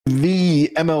The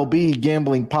MLB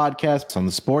Gambling Podcast on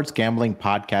the Sports Gambling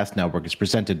Podcast Network is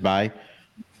presented by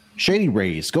Shady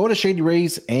Rays. Go to Shady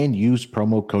Rays and use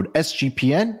promo code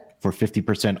SGPN for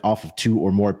 50% off of 2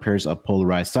 or more pairs of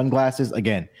polarized sunglasses.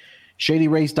 Again,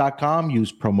 ShadyRays.com.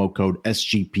 Use promo code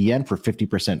SGPN for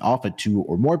 50% off of 2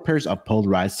 or more pairs of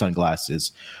polarized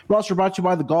sunglasses. We're also brought to you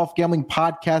by the Golf Gambling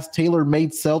Podcast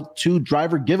tailor-made Sell-To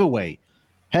driver giveaway.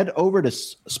 Head over to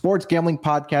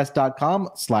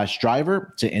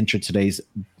sportsgamblingpodcast.com/driver to enter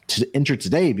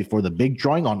today before the big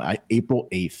drawing on April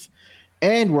 8th.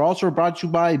 And we're also brought to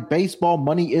you by Baseball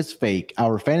Money is Fake,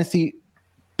 our fantasy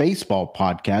baseball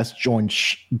podcast. Join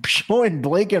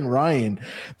Blake and Ryan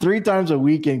 3 times a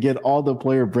week and get all the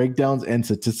player breakdowns and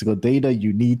statistical data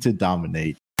you need to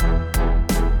dominate.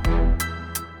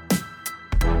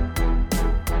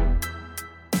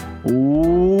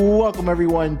 Welcome,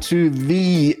 everyone, to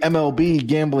the MLB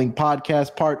Gambling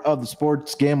Podcast, part of the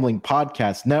Sports Gambling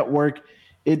Podcast Network.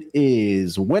 It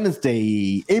is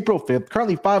Wednesday, April 5th,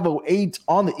 currently 5:08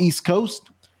 on the East Coast,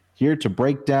 here to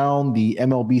break down the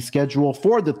MLB schedule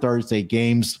for the Thursday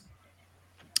games.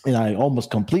 And I almost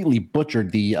completely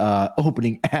butchered the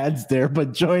opening ads there,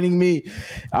 but joining me,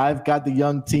 I've got the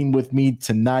young team with me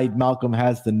tonight. Malcolm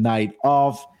has the night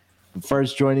off.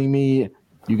 First joining me,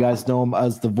 you guys know him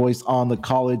as the voice on the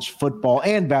college football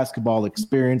and basketball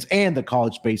experience and the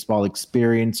college baseball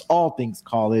experience, all things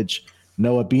college.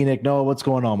 Noah Beanick. Noah, what's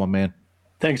going on, my man?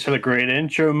 Thanks for the great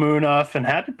intro, Moonoff, and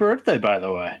happy birthday, by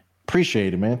the way.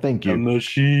 Appreciate it, man. Thank you.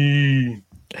 Mushy.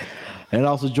 And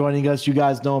also joining us, you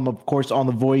guys know him, of course, on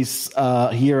the voice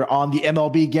here on the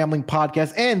MLB Gambling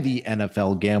Podcast and the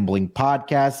NFL Gambling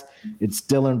Podcast. It's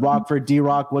Dylan Rockford.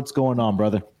 D-Rock, what's going on,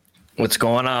 brother? What's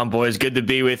going on, boys? Good to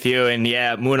be with you. And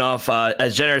yeah, Moonoff,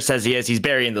 as generous as he is, he's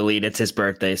burying the lead. It's his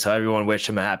birthday, so everyone wish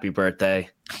him a happy birthday.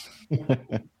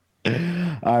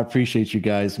 I appreciate you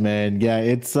guys, man. Yeah,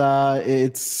 it's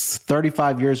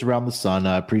 35 years around the sun.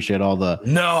 I appreciate all the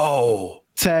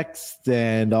text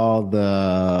and all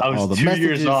the. I was all the 2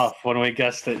 messages. years off when we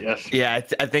guessed it yesterday. Yeah,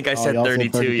 I think I said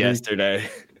 32 yesterday.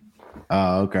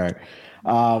 Oh, okay.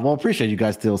 Well, appreciate you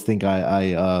guys still think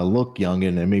I look young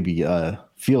and maybe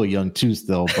feel young too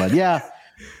still, but yeah,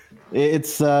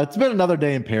 it's been another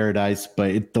day in paradise,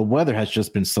 but the weather has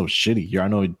just been so shitty here. I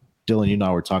know Dylan, you and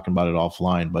I were talking about it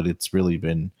offline, but it's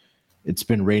been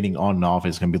raining on and off.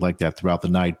 It's gonna be like that throughout the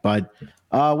night, but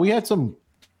we had some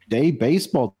day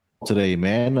baseball today,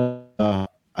 man.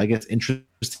 I guess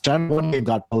interesting. One game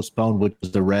got postponed, which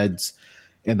was the Reds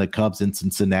and the Cubs in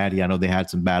Cincinnati. I know they had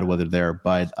some bad weather there,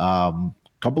 but a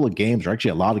couple of games, or actually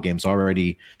a lot of games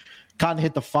already kind of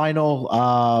hit the final.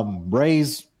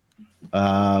 Rays,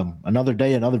 another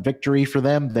day, another victory for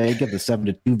them. They get the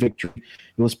 7-2 victory.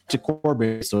 It was to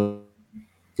Corbin, so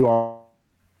you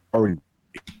already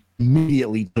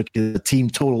immediately took the team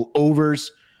total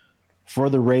overs for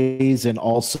the Rays, and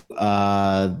also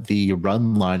the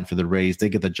run line for the Rays. They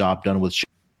get the job done with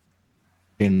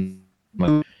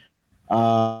Mark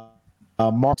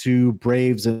 2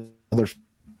 Braves, another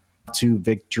 2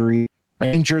 victory.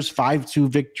 Rangers 5-2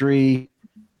 victory.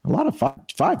 A lot of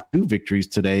 5-2 victories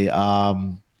today.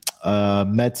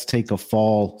 Mets take a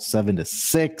fall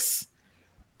 7-6.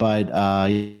 But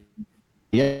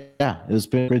yeah, it's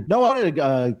been great. No, I wanted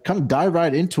to kind of dive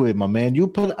right into it, my man. You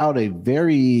put out a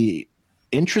very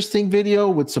interesting video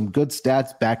with some good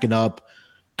stats backing up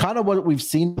kind of what we've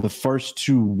seen the first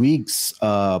 2 weeks,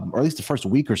 or at least the first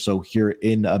week or so here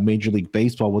in Major League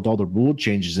Baseball with all the rule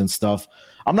changes and stuff.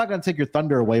 I'm not going to take your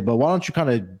thunder away, but why don't you kind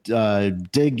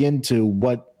of dig into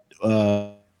what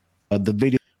the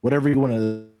video, whatever you want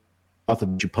to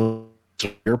that you post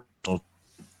here. Give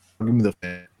me the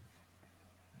fan.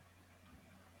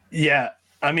 Yeah,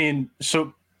 I mean,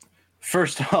 so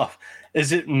first off,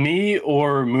 is it me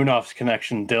or Moonoff's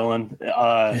connection, Dylan?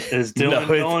 Is Dylan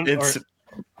going?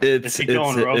 Is he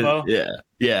going Robo?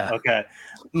 Yeah. Okay.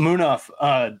 Moonoff,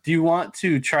 do you want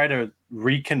to try to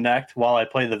reconnect while I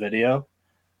play the video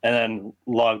and then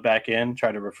log back in,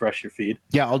 try to refresh your feed?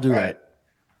 Yeah, I'll do that.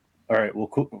 All right,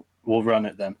 we'll run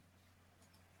it then.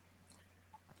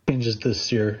 Changes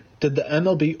this year. Did the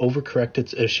MLB overcorrect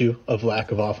its issue of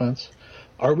lack of offense?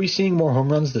 Are we seeing more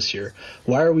home runs this year?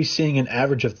 Why are we seeing an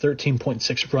average of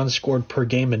 13.6 runs scored per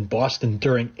game in Boston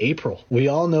during April? We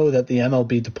all know that the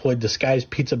MLB deployed disguised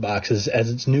pizza boxes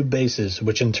as its new bases,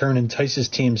 which in turn entices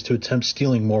teams to attempt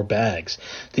stealing more bags.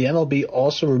 The MLB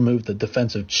also removed the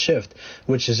defensive shift,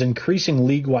 which is increasing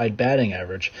league-wide batting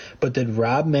average. But did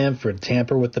Rob Manfred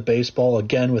tamper with the baseball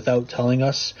again without telling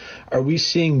us? Are we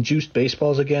seeing juiced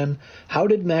baseballs again? How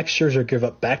did Max Scherzer give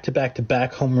up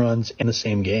back-to-back-to-back home runs in the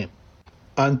same game?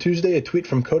 On Tuesday, a tweet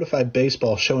from Codified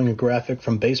Baseball showing a graphic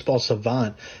from Baseball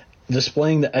Savant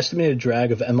displaying the estimated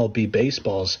drag of MLB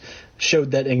baseballs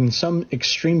showed that in some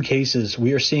extreme cases,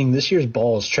 we are seeing this year's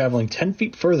balls traveling 10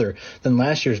 feet further than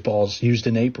last year's balls used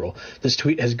in April. This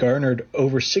tweet has garnered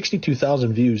over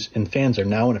 62,000 views, and fans are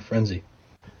now in a frenzy.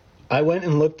 I went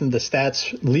and looked at the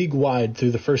stats league-wide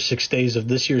through the first 6 days of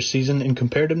this year's season and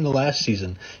compared them to last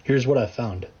season. Here's what I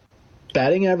found.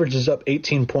 Batting average is up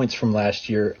 18 points from last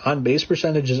year, on-base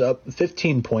percentage is up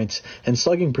 15 points, and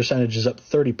slugging percentage is up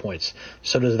 30 points.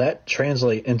 So does that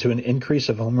translate into an increase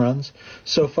of home runs?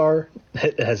 So far,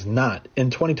 it has not. In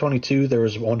 2022, there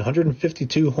was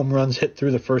 152 home runs hit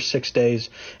through the first 6 days,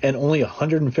 and only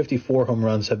 154 home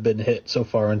runs have been hit so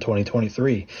far in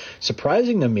 2023.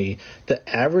 Surprising to me,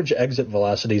 the average exit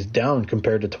velocity is down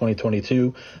compared to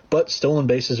 2022, but stolen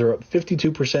bases are up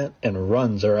 52% and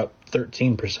runs are up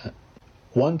 13%.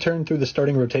 One turn through the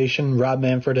starting rotation, Rob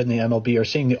Manfred and the MLB are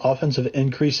seeing the offensive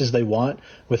increases they want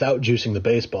without juicing the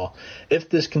baseball. If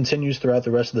this continues throughout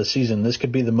the rest of the season, this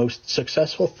could be the most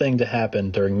successful thing to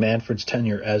happen during Manfred's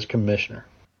tenure as commissioner.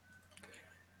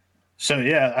 So,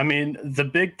 yeah, I mean, the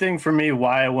big thing for me,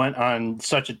 why I went on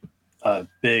such a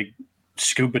big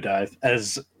scuba dive,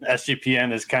 as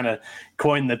SGPN has kind of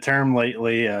coined the term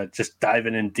lately, just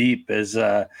diving in deep, is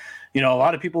a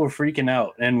lot of people are freaking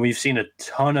out, and we've seen a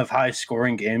ton of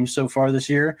high-scoring games so far this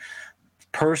year.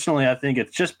 Personally, I think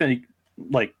it's just been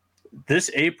like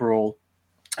this April.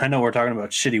 I know we're talking about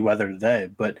shitty weather today,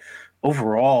 but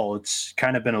overall, it's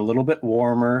kind of been a little bit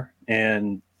warmer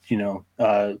and,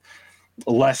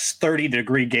 less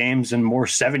 30-degree games and more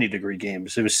 70-degree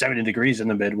games. It was 70 degrees in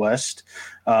the Midwest.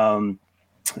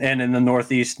 And in the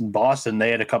Northeast and Boston, they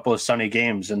had a couple of sunny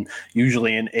games. And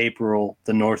usually in April,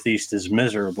 the Northeast is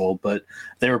miserable, but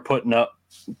they were putting up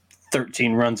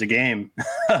 13 runs a game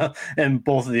in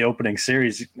both of the opening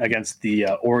series against the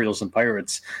Orioles and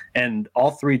Pirates. And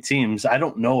all three teams, I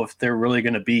don't know if they're really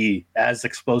going to be as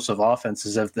explosive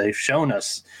offenses as they've shown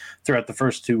us throughout the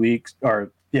first 2 weeks.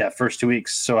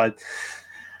 So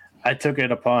I took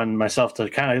it upon myself to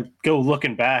kind of go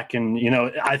looking back, and,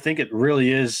 I think it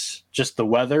really is just the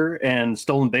weather, and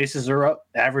stolen bases are up,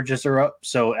 averages are up.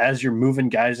 So as you're moving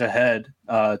guys ahead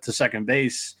to second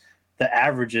base, the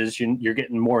averages, you're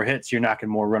getting more hits, you're knocking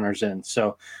more runners in.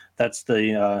 So that's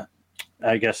the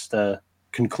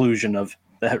conclusion of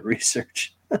that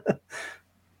research.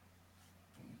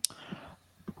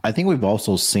 I think we've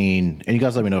also seen, and you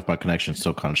guys let me know if my connection's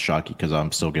still kind of shocky because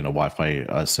I'm still getting a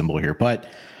Wi-Fi symbol here, but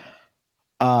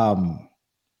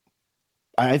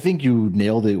I think you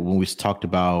nailed it when we talked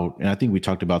about, and I think we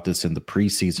talked about this in the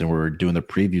preseason where we're doing the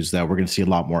previews, that we're going to see a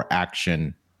lot more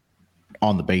action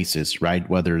on the bases, right?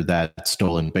 Whether that's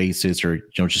stolen bases or,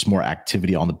 just more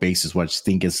activity on the bases, which I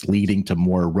think is leading to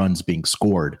more runs being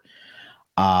scored.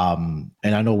 And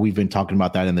I know we've been talking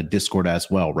about that in the Discord as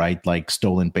well, right? Like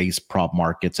stolen base prop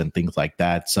markets and things like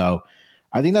that. So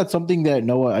I think that's something that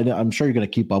Noah, I'm sure you're going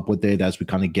to keep up with it as we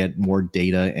kind of get more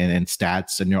data and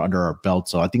stats and you're under our belt.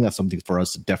 So I think that's something for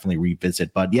us to definitely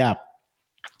revisit. But yeah,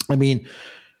 I mean,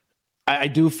 I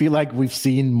do feel like we've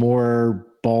seen more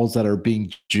balls that are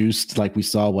being juiced. Like we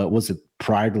saw, what was it,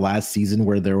 prior to last season,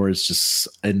 where there was just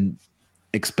an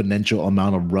exponential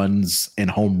amount of runs and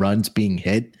home runs being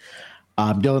hit.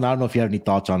 Dylan, I don't know if you have any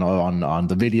thoughts on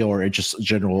the video or just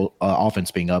general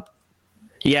offense being up.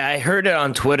 Yeah, I heard it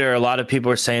on Twitter. A lot of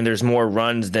people are saying there's more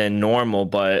runs than normal,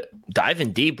 but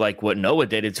diving deep like what Noah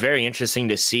did, it's very interesting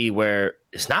to see where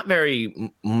it's not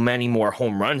very many more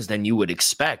home runs than you would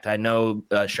expect. I know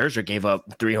Scherzer gave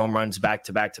up 3 home runs back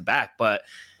to back to back, but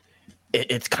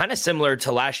it's kind of similar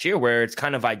to last year where it's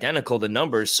kind of identical, the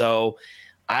numbers. So,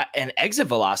 and exit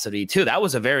velocity too. That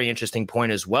was a very interesting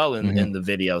point as well in the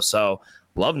video. So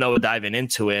love Noah diving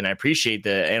into it, and I appreciate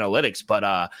the analytics,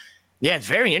 but yeah, it's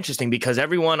very interesting because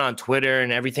everyone on Twitter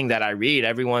and everything that I read,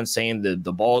 everyone's saying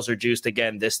the balls are juiced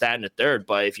again, this, that, and the third.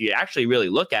 But if you actually really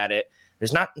look at it,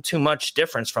 there's not too much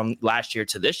difference from last year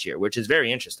to this year, which is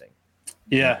very interesting.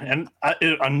 Yeah, and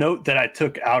a note that I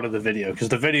took out of the video, because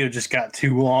the video just got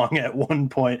too long at one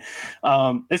point.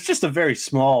 It's just a very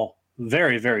small,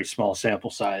 very, very small sample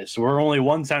size. So we're only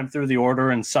one time through the order,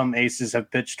 and some aces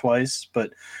have pitched twice.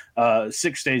 But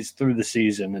 6 days through the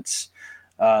season, it's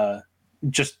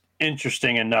just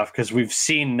interesting enough because we've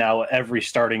seen now every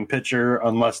starting pitcher,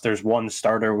 unless there's one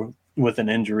starter with an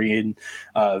injury in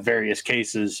various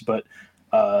cases, but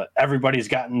everybody's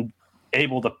gotten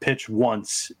able to pitch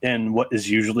once in what is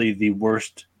usually the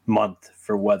worst month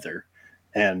for weather,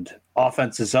 and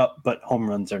offense is up, but home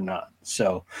runs are not.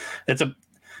 So it's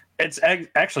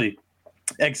actually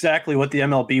exactly what the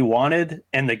MLB wanted,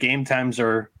 and the game times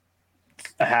are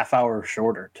a half hour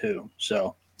shorter too.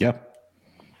 So yeah,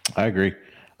 I agree.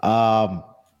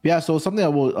 Yeah, so something I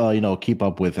will keep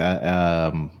up with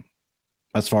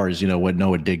as far as what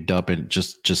Noah digged up and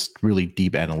just really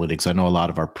deep analytics. I know a lot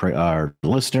of our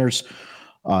listeners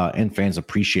and fans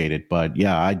appreciate it, but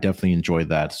yeah, I definitely enjoyed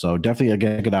that. So definitely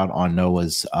again, check it out on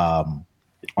Noah's on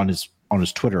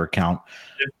his Twitter account.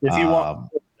 If you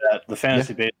want that, the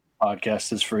Fantasy Baseball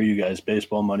Podcast is for you guys.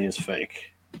 Baseball money is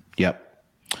fake. Yep.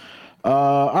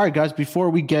 All right, guys, before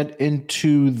we get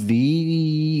into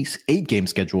the 8-game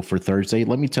schedule for Thursday,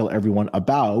 let me tell everyone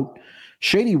about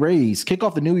Shady Rays. Kick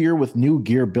off the new year with new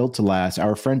gear built to last.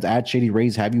 Our friends at Shady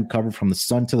Rays have you covered from the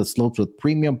sun to the slopes with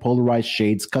premium polarized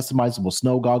shades, customizable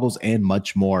snow goggles, and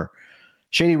much more.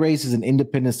 Shady Rays is an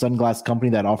independent sunglass company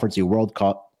that offers a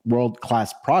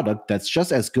world-class product that's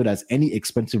just as good as any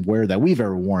expensive wear that we've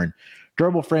ever worn.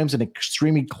 Durable frames and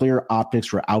extremely clear optics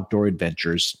for outdoor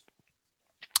adventures.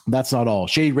 That's not all.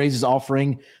 Shady Rays is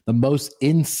offering the most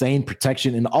insane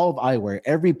protection in all of eyewear.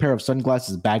 Every pair of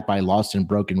sunglasses is backed by lost and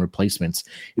broken replacements.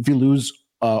 If you lose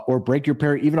or break your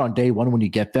pair, even on day one when you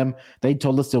get them, they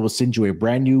told us they will send you a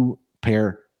brand new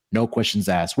pair, no questions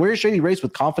asked. Wear Shady Rays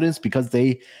with confidence because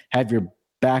they have your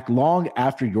back long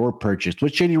after your purchase.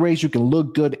 With Shady Rays, you can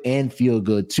look good and feel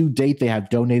good. To date, they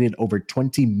have donated over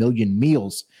 20 million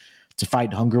meals to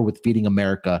fight hunger with Feeding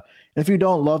America. And if you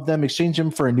don't love them, exchange them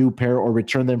for a new pair or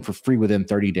return them for free within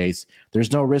 30 days.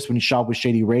 There's no risk when you shop with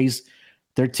Shady Rays.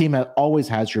 Their team always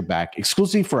has your back.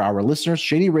 Exclusively for our listeners,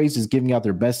 Shady Rays is giving out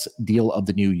their best deal of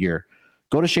the new year.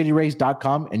 Go to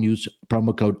shadyrays.com and use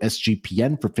promo code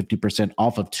SGPN for 50%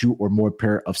 off of 2 or more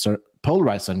pair of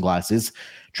polarized sunglasses.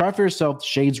 Try for yourself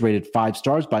shades rated 5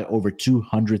 stars by over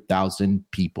 200,000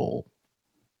 people.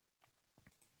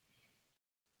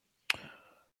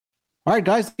 All right,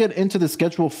 guys, get into the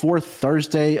schedule for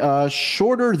Thursday.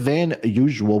 Shorter than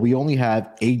usual. We only have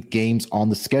 8 games on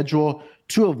the schedule,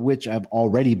 2 of which have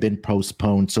already been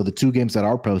postponed. So the 2 games that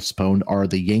are postponed are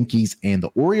the Yankees and the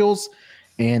Orioles,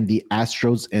 and the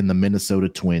Astros and the Minnesota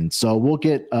Twins. So we'll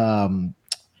kick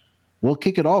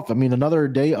it off. I mean, another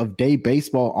day of day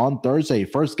baseball on Thursday.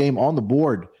 First game on the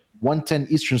board, 1:10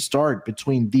 Eastern start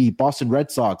between the Boston Red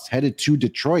Sox headed to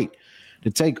Detroit to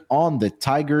take on the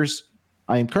Tigers.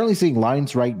 I am currently seeing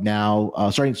lines right now.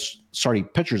 Starting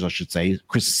pitchers, I should say.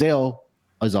 Chris Sale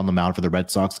is on the mound for the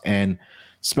Red Sox, and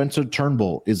Spencer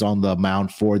Turnbull is on the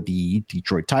mound for the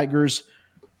Detroit Tigers.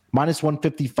 Minus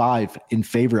 155 in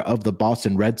favor of the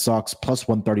Boston Red Sox, plus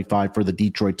 135 for the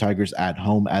Detroit Tigers at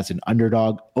home as an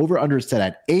underdog. Over-under set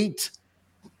at 8.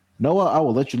 Noah, I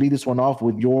will let you lead this one off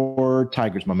with your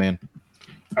Tigers, my man.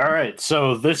 All right,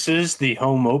 so this is the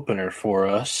home opener for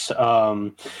us.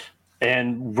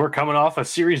 And we're coming off a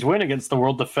series win against the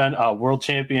world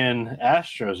champion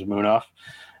Astros, Moonoff.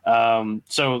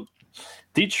 So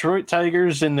Detroit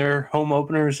Tigers in their home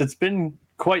openers, it's been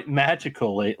quite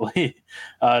magical lately,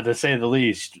 to say the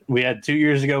least. We had 2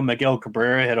 years ago, Miguel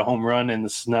Cabrera hit a home run in the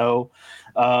snow.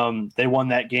 They won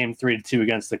that game 3-2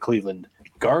 against the Cleveland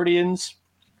Guardians.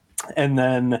 And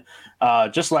then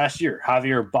just last year,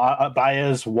 Javier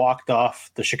Baez walked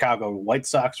off the Chicago White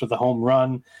Sox with a home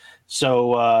run.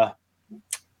 So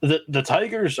the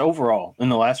Tigers overall in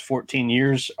the last 14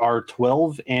 years are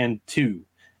 12-2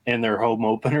 in their home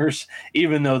openers,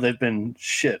 even though they've been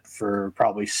shit for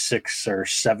probably 6 or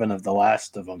 7 of the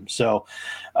last of them. So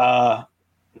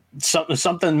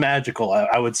something magical,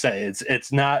 I would say.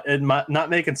 It's not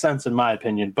making sense in my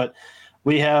opinion, but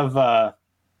we have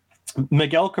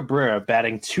Miguel Cabrera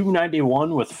batting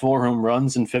 .291 with 4 home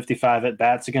runs and 55 at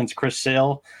bats against Chris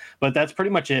Sale, but that's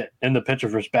pretty much it in the pitcher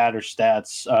versus batter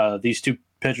stats. These two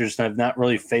pitchers have not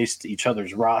really faced each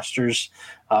other's rosters,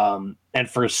 and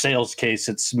for Sale's case,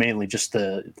 it's mainly just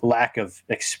the lack of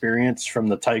experience from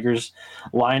the Tigers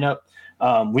lineup.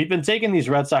 We've been taking these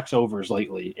Red Sox overs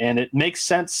lately, and it makes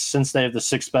sense since they have the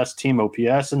 6th best team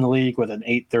OPS in the league with an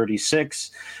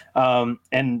 836.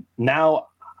 And now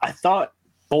I thought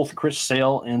both Chris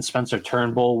Sale and Spencer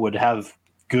Turnbull would have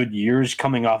good years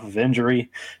coming off of injury.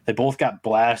 They both got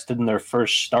blasted in their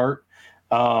first start.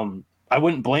 I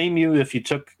wouldn't blame you if you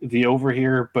took the over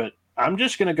here, but I'm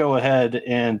just going to go ahead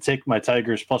and take my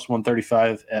Tigers plus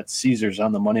 135 at Caesars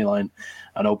on the money line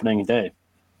on opening day.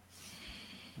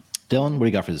 Dylan, what do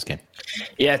you got for this game?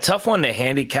 Yeah, tough one to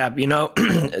handicap.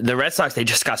 The Red Sox, they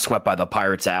just got swept by the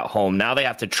Pirates at home. Now they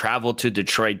have to travel to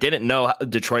Detroit. Didn't know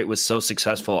Detroit was so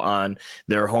successful on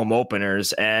their home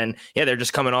openers. And, yeah, they're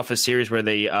just coming off a series where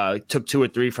they took 2 or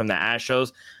 3 from the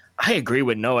Astros. I agree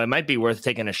with Noah. It might be worth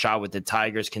taking a shot with the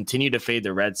Tigers. Continue to fade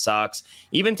the Red Sox.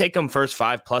 Even take them first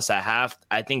 5+ a half.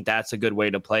 I think that's a good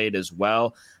way to play it as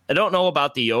well. I don't know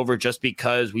about the over just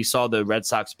because we saw the Red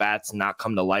Sox bats not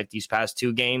come to life these past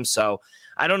 2 games. So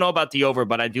I don't know about the over,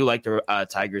 but I do like the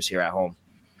Tigers here at home.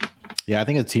 Yeah, I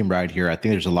think it's team right here. I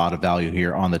think there's a lot of value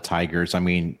here on the Tigers. I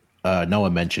mean, Noah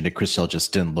mentioned it. Chris Sale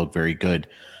just didn't look very good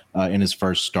in his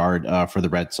first start for the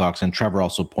Red Sox. And Trevor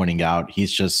also pointing out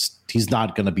he's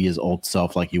not going to be his old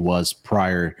self like he was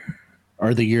prior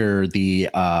or the year the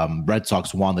Red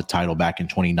Sox won the title back in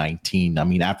 2019. I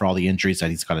mean, after all the injuries that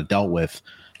he's kind of dealt with,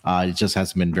 it just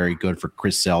hasn't been very good for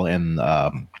Chris Sale and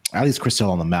at least Chris Sale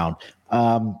on the mound.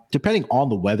 Depending on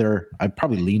the weather, I'd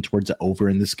probably lean towards the over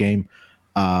in this game.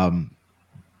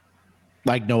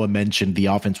 Like Noah mentioned, the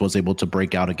offense was able to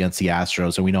break out against the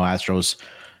Astros, and we know Astros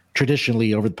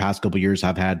traditionally over the past couple of years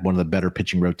have had one of the better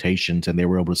pitching rotations, and they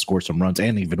were able to score some runs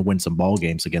and even win some ball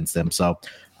games against them. So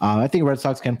I think Red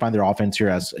Sox can find their offense here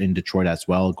as in Detroit as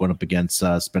well, going up against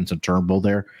Spencer Turnbull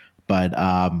there. But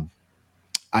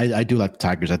I do like the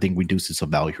Tigers. I think we do see some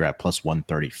value here at plus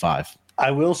 135. I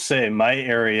will say my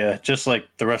area, just like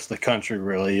the rest of the country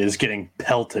really, is getting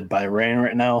pelted by rain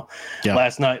right now. Yeah.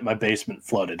 Last night, my basement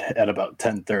flooded at about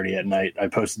 10:30 at night. I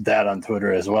posted that on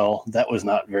Twitter as well. That was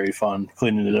not very fun,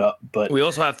 cleaning it up. But we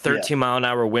also have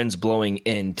 13-mile-an-hour winds blowing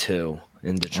in Detroit.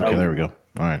 Okay, there we go.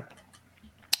 All right.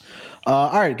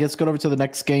 All right, let's go over to the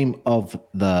next game of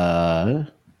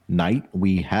the night.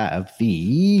 We have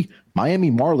the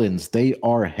Miami Marlins. They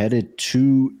are headed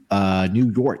to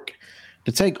New York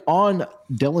to take on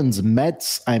Dylan's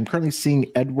Mets. I'm currently seeing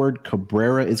Edward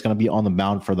Cabrera is going to be on the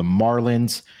mound for the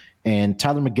Marlins, and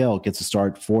Tyler Miguel gets a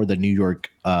start for the New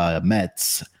York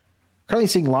Mets. Currently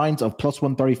seeing lines of plus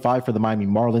 135 for the Miami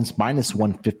Marlins, minus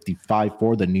 155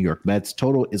 for the New York Mets.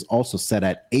 Total is also set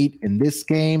at 8 in this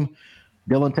game.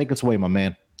 Dylan, take us away, my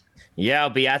man. Yeah, I'll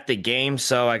be at the game,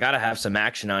 so I got to have some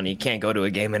action on it. You can't go to a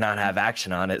game and not have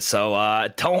action on it. So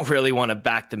don't really want to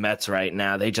back the Mets right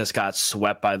now. They just got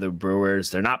swept by the Brewers.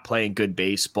 They're not playing good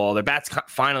baseball. Their bats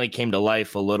finally came to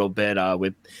life a little bit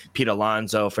with Pete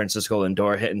Alonso, Francisco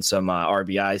Lindor hitting some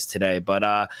RBIs today. But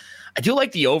I do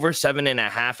like the over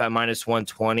 7.5 at minus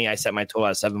 120. I set my total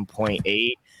at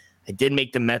 7.8. I did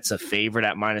make the Mets a favorite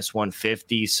at minus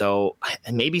 150, so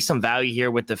maybe some value here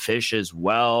with the fish as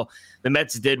well. The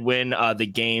Mets did win the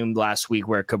game last week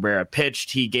where Cabrera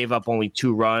pitched. He gave up only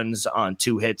 2 runs on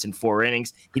 2 hits in 4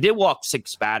 innings. He did walk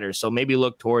 6 batters, so maybe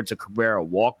look towards a Cabrera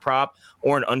walk prop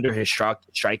or an under his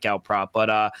strikeout prop. But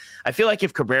I feel like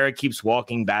if Cabrera keeps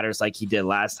walking batters like he did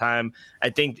last time, I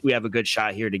think we have a good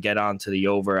shot here to get on to the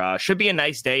over. Should be a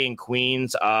nice day in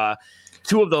Queens.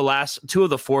 2 of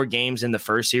the 4 games in the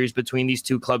first series between these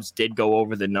 2 clubs did go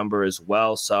over the number as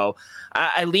well. So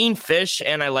I lean fish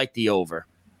and I like the over.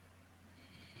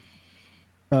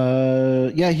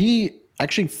 He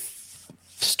actually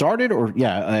started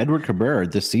Edward Cabrera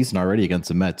this season already against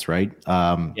the Mets, right?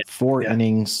 4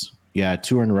 innings,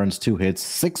 2 earned runs, 2 hits,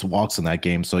 6 walks in that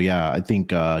game. So I think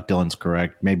Dylan's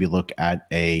correct. Maybe look at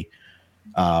a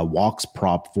walks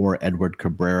prop for Edward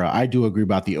Cabrera. I do agree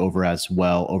about the over as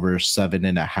well, over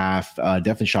 7.5.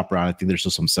 Definitely shop around. I think there's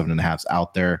still some 7.5s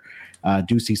out there.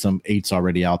 Do see some 8s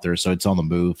already out there, so it's on the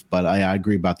move. But I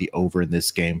agree about the over in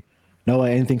this game.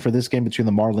 Noah, anything for this game between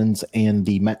the Marlins and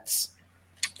the Mets?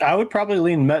 I would probably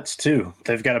lean Mets too.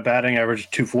 They've got a batting average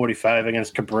of 245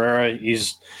 against Cabrera.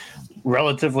 He's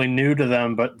relatively new to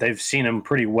them, but they've seen him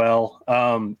pretty well.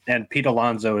 And Pete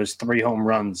Alonso has 3 home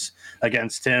runs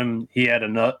against him. He had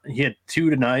 2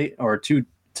 tonight or 2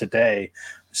 today.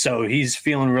 So he's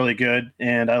feeling really good,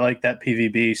 and I like that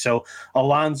PVB. So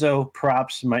Alonso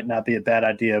props might not be a bad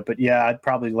idea, but I'd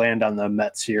probably land on the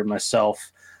Mets here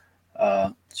myself.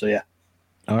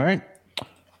 All right.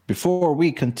 Before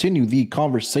we continue the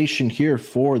conversation here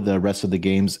for the rest of the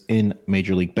games in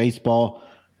Major League Baseball,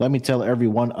 let me tell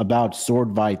everyone about Sword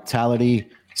Vitality.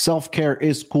 Self-care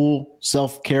is cool.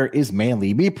 Self-care is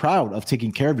manly. Be proud of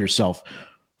taking care of yourself.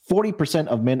 40%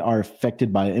 of men are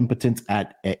affected by impotence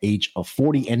at the age of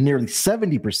 40, and nearly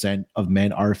 70% of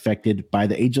men are affected by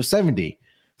the age of 70.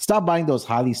 Stop buying those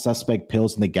highly suspect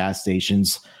pills in the gas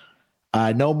stations.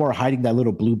 No more hiding that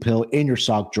little blue pill in your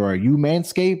sock drawer. You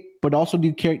manscape, but also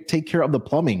take care of the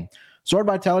plumbing. Sword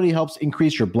Vitality helps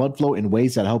increase your blood flow in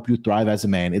ways that help you thrive as a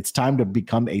man. It's time to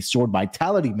become a Sword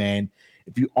Vitality man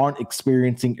if you aren't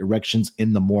experiencing erections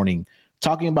in the morning.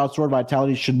 Talking about Sword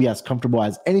Vitality should be as comfortable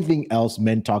as anything else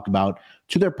men talk about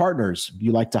to their partners.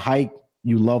 You like to hike,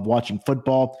 you love watching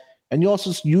football, and you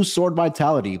also use Sword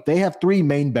Vitality. They have 3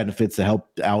 main benefits to help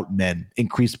out men.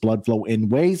 Increase blood flow in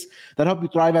ways that help you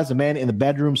thrive as a man in the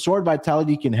bedroom. Sword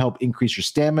Vitality can help increase your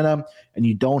stamina, and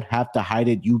you don't have to hide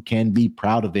it. You can be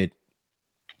proud of it.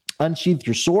 Unsheath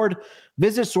your sword.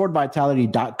 Visit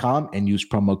swordvitality.com and use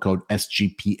promo code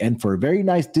SGPN for a very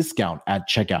nice discount at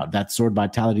checkout. That's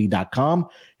swordvitality.com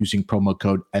using promo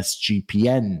code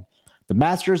SGPN. The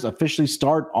Masters officially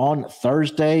start on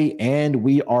Thursday, and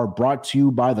we are brought to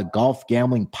you by the Golf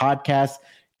Gambling Podcast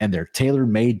and their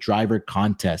tailor-made driver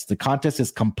contest. The contest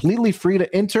is completely free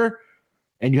to enter,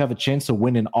 and you have a chance to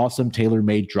win an awesome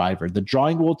tailor-made driver. The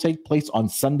drawing will take place on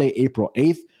Sunday, April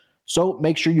 8th. So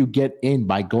make sure you get in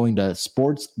by going to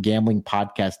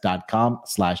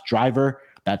sportsgamblingpodcast.com/driver.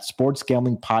 That's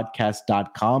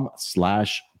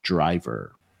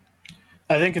sportsgamblingpodcast.com/driver.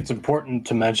 I think it's important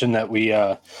to mention that we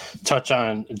touch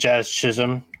on Jazz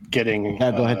Chisholm getting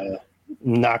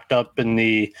knocked up in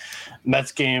the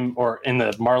Mets game or in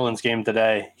the Marlins game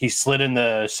today. He slid in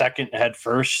the second head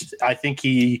first. I think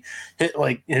he hit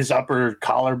like his upper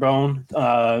collarbone,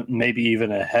 maybe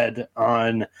even a head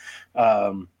on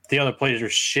the other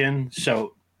player's shin.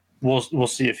 So we'll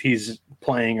see if he's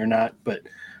playing or not. But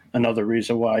another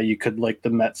reason why you could like the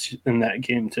Mets in that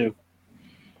game too.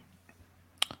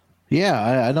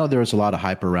 Yeah, I know there was a lot of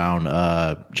hype around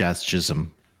Jazz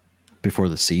Chisholm before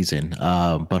the season,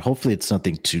 but hopefully it's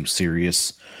nothing too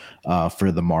serious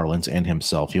for the Marlins and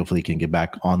himself. Hopefully he can get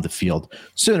back on the field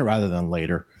sooner rather than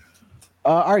later.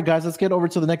 All right, guys, let's get over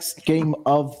to the next game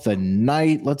of the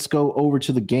night. Let's go over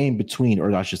to the game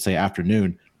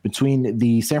afternoon, between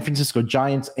the San Francisco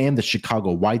Giants and the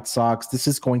Chicago White Sox. This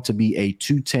is going to be a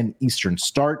 2:10 Eastern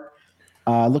start.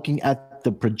 Looking at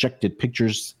the projected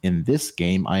pictures in this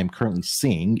game, I am currently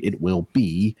seeing it will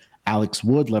be Alex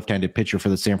Wood, left-handed pitcher for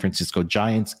the San Francisco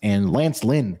Giants, and Lance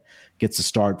Lynn gets a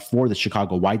start for the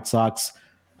Chicago White Sox.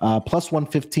 Plus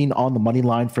 115 on the money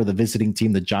line for the visiting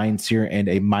team, the Giants here, and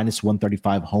a minus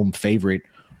 135 home favorite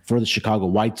for the Chicago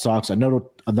White Sox. Another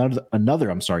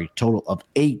total of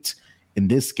 8 in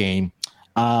this game.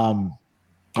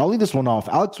 I'll leave this one off.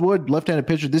 Alex Wood, left-handed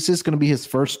pitcher. This is going to be his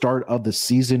first start of the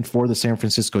season for the San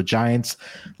Francisco Giants.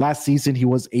 Last season, he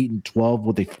was 8-12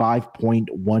 with a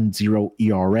 5.10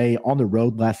 ERA. On the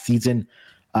road last season,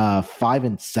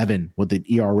 5-7 with an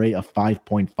ERA of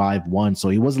 5.51. So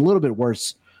he was a little bit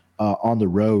worse on the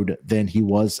road than he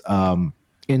was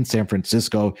in San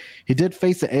Francisco. He did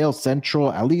face the AL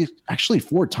Central actually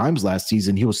 4 times last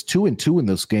season. He was 2-2 in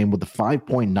this game with a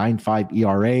 5.95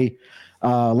 ERA.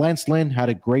 Lance Lynn had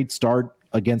a great start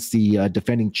against the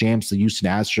defending champs, the Houston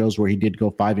Astros, where he did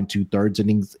go 5 2/3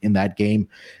 innings in that game.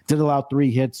 Did allow 3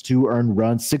 hits, 2 earned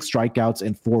runs, 6 strikeouts,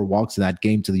 and 4 walks in that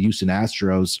game to the Houston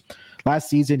Astros.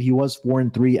 Last season, he was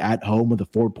 4-3 at home with a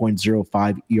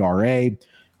 4.05 ERA,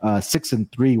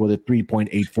 6-3 with a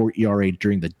 3.84 ERA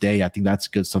during the day. I think that's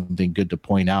something good to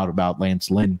point out about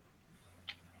Lance Lynn.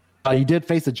 He did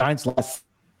face the Giants last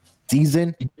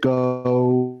season.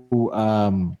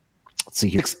 Let's see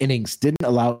here. 6 innings, didn't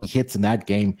allow hits in that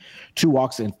game, 2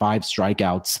 walks and 5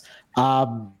 strikeouts.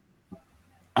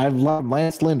 I've loved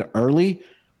Lance Lynn early.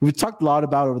 We've talked a lot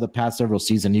about over the past several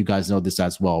seasons. You guys know this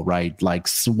as well, right? Like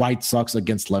White Sox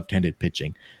against left-handed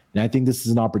pitching. And I think this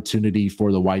is an opportunity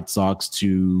for the White Sox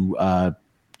to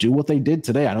do what they did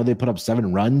today. I know they put up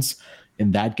 7 runs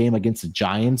in that game against the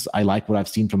Giants. I like what I've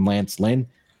seen from Lance Lynn.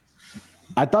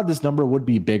 I thought this number would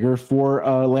be bigger for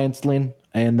Lance Lynn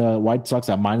and the White Sox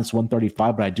at minus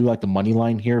 135, but I do like the money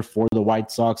line here for the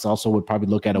White Sox. Also would probably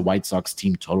look at a White Sox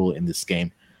team total in this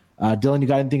game. Dylan, you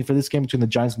got anything for this game between the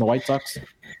Giants and the White Sox?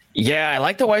 Yeah, I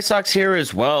like the White Sox here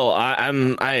as well.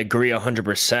 I agree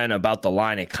 100% about the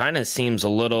line. It kind of seems a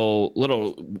little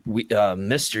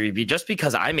mystery just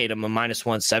because I made him a minus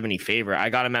 170 favorite. I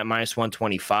got him at minus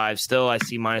 125. Still, I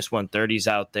see minus 130s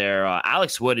out there.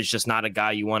 Alex Wood is just not a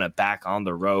guy you want to back on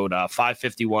the road.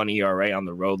 5.51 ERA on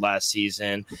the road last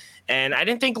season. And I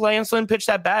didn't think Lance Lynn pitched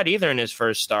that bad either in his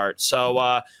first start.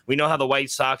 So we know how the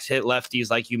White Sox hit lefties,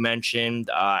 like you mentioned.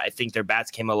 I think their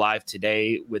bats came alive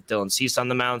today with Dylan Cease on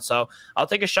the mound. So I'll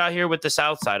take a shot here with the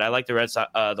South side. I like the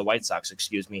White Sox,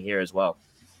 here as well.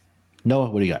 Noah,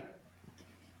 what do you got?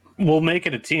 We'll make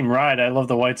it a team ride. I love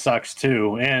the White Sox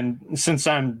too. And since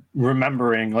I'm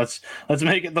remembering, let's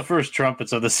make it the first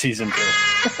trumpets of the season too.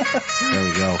 There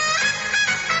we go.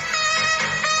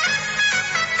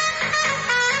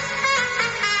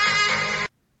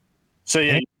 So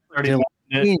yeah,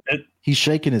 he's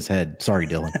shaking his head. Sorry,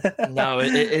 Dylan. No,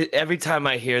 every time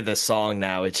I hear the song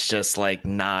now, it's just like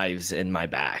knives in my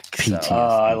back. So.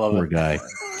 I love Poor it. Guy.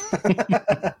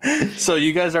 So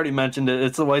you guys already mentioned it.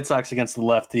 It's the White Sox against the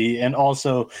lefty, and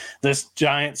also this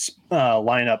Giants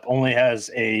lineup only has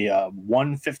a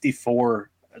 154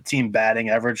 team batting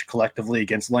average collectively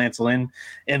against Lance Lynn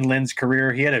in Lynn's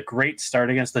career. He had a great start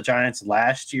against the Giants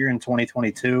last year in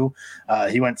 2022.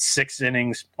 He went 6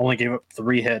 innings, only gave up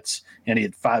 3 hits, and he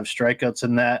had 5 strikeouts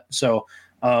in that. So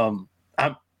I'm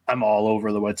all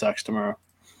over the White Sox tomorrow.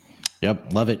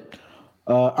 Yep, love it.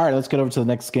 All right, let's get over to the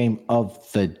next game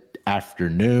of the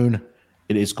afternoon.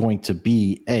 It is going to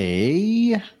be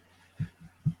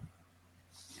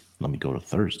let me go to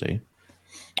Thursday.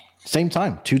 Same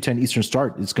time, 2:10 Eastern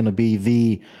start. It's going to be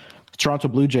the Toronto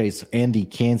Blue Jays and the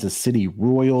Kansas City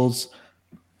Royals.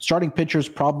 Starting pitchers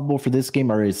probable for this game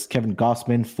is Kevin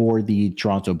Gausman for the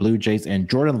Toronto Blue Jays, and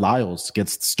Jordan Lyles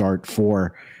gets the start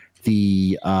for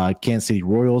the Kansas City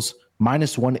Royals.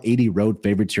 Minus 180 road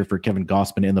favorites here for Kevin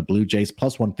Gausman and the Blue Jays,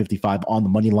 plus 155 on the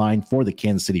money line for the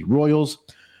Kansas City Royals.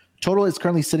 Total is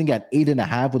currently sitting at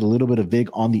 8.5 with a little bit of vig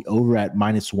on the over at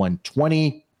minus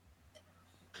 120.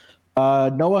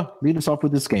 Noah, lead us off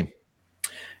with this game.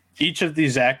 Each of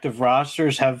these active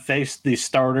rosters have faced the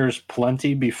starters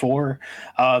plenty before.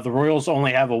 The Royals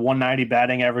only have a 190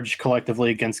 batting average collectively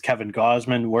against Kevin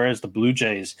Gausman, whereas the Blue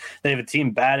Jays, they have a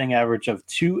team batting average of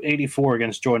 284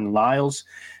 against Jordan Lyles.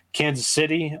 Kansas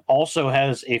City also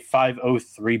has a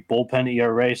 5.03 bullpen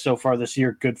ERA so far this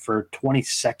year, good for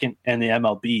 22nd in the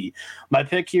MLB. My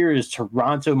pick here is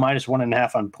Toronto minus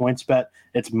 1.5 on PointsBet.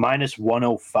 It's minus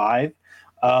 105.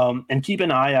 And keep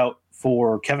an eye out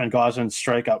for Kevin Gausman's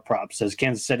strikeout props, as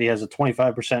Kansas City has a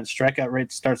 25% strikeout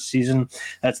rate to start the season.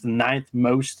 That's the 9th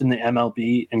most in the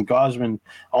MLB, and Gausman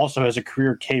also has a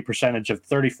career K percentage of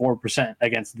 34%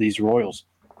 against these Royals.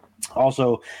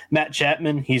 Also, Matt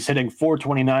Chapman, he's hitting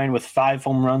 .429 with 5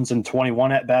 home runs and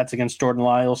 21 at-bats against Jordan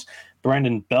Lyles.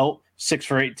 Brandon Belt, 6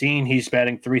 for 18. He's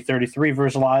batting .333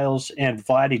 versus Lyles. And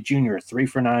Vladdy Jr., 3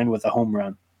 for 9 with a home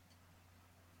run.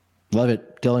 Love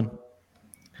it. Dylan?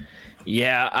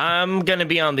 Yeah, I'm going to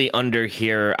be on the under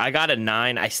here. I got a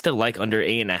 9. I still like under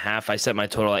 8.5. I set my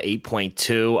total at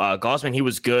 8.2. Gausman, he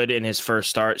was good in his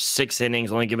first start. 6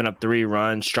 innings, only giving up 3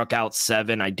 runs, struck out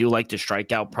 7. I do like the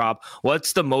strikeout prop.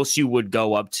 What's the most you would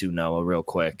go up to, Noah, real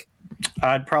quick?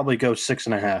 I'd probably go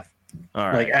 6.5. All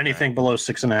right. Like anything below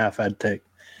 6.5, I'd take.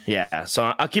 Yeah,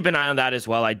 so I'll keep an eye on that as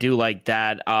well. I do like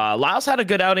that. Lyles had a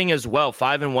good outing as well.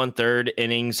 5 1/3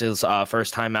 innings, his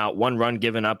first time out. 1 run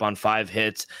given up on 5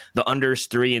 hits. The unders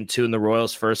 3-2 in the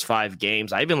Royals' first 5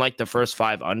 games. I even like the first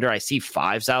 5 under. I see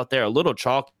 5s out there, a little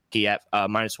chalky at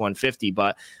minus 150,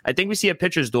 but I think we see a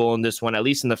pitcher's duel in this one, at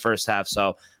least in the first half.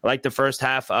 So I like the first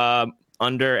half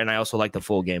under, and I also like the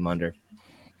full game under.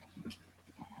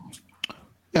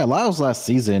 Yeah, Lyles last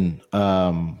season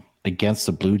against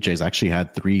the Blue Jays actually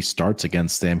had 3 starts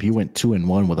against them. He went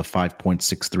 2-1 with a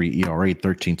 5.63 ERA,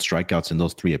 13 strikeouts in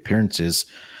those 3 appearances.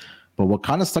 But what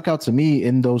kind of stuck out to me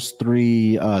in those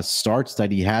 3 starts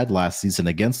that he had last season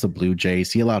against the Blue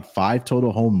Jays, he allowed 5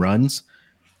 total home runs.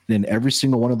 And in every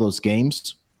single one of those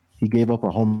games, he gave up a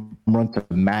home run to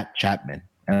Matt Chapman.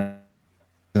 And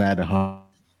had a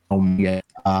home yet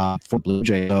for Blue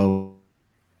Jays. So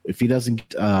if he doesn't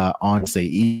get on, say,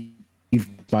 he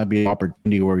might be an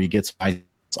opportunity where he gets high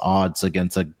odds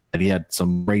against that he had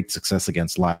some great success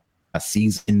against last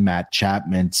season, Matt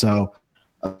Chapman. So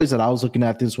the ways that I was looking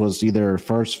at this was either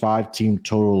first 5 team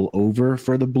total over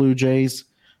for the Blue Jays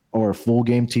or full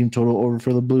game team total over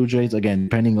for the Blue Jays, again,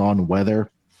 depending on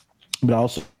weather. But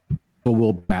also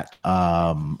will bet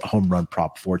home run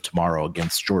prop for tomorrow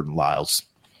against Jordan Lyles.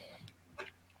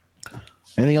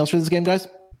 Anything else for this game, guys?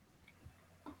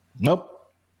 Nope.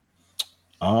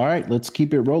 All right, let's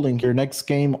keep it rolling here. Next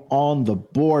game on the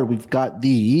board, we've got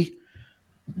the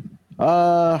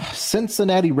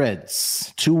Cincinnati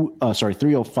Reds.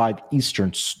 3:05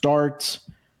 Eastern start.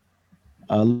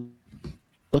 Looking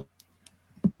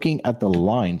at the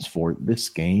lines for this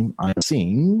game, I'm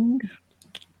seeing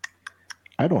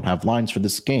I don't have lines for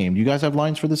this game. Do you guys have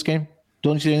lines for this game?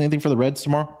 Don't you see anything for the Reds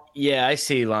tomorrow? Yeah, I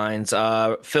see lines.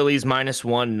 Phillies minus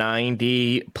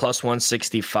 190, plus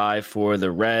 165 for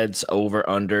the Reds. Over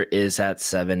under is at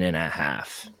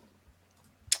 7.5.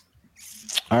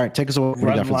 All right, take us over.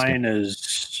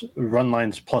 Run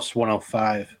line's plus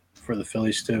 105 for the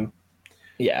Phillies too.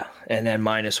 Yeah, and then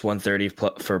minus 130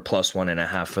 for plus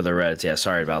 1.5 for the Reds. Yeah,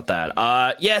 sorry about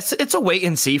that. Yes, it's a wait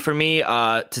and see for me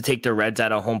to take the Reds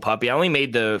at a home puppy. I only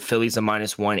made the Phillies a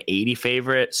minus 180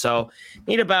 favorite, so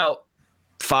need about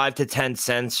 5 to 10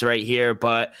 cents right here,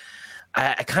 but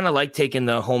I kind of like taking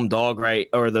the home dog right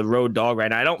or the road dog right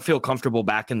now. I don't feel comfortable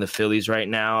backing the Phillies right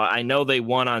now. I know they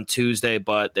won on Tuesday,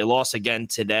 but they lost again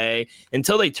today.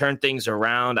 Until they turn things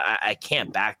around, I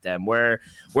can't back them.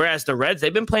 Whereas the Reds,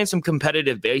 they've been playing some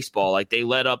competitive baseball. Like they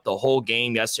led up the whole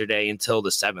game yesterday until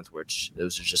the seventh, which it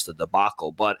was just a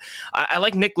debacle. But I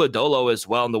like Nick Lodolo as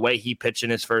well and the way he pitched in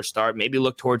his first start. Maybe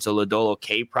look towards the Lodolo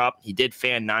K prop. He did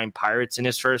fan 9 Pirates in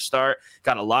his first start.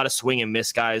 Got a lot of swing and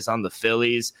miss guys on the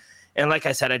Phillies. And like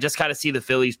I said, I just got to see the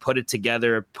Phillies put it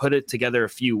together a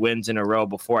few wins in a row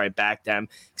before I back them,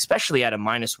 especially at a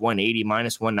minus 180,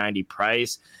 minus 190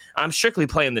 price. I'm strictly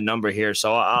playing the number here,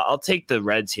 so I'll take the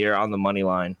Reds here on the money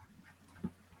line.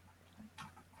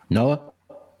 Noah?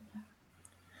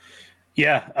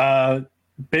 Yeah,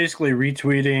 basically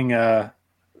retweeting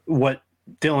what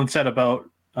Dylan said about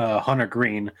Hunter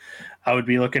Green. I would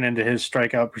be looking into his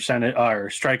strikeout percentage or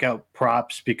strikeout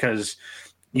props because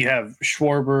you have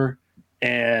Schwarber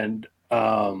and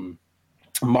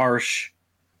Marsh,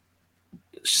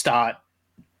 Stott,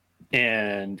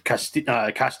 and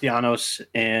Castellanos,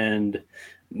 and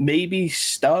maybe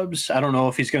Stubbs. I don't know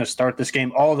if he's going to start this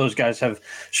game. All of those guys have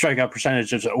strikeout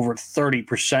percentages over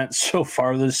 30% so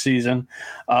far this season.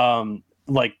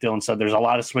 Like Dylan said, there's a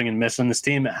lot of swing and miss in this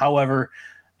team. However,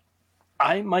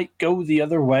 I might go the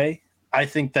other way. I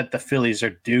think that the Phillies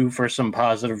are due for some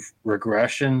positive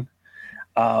regression.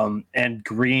 And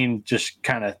Green just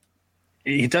kind of,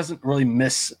 he doesn't really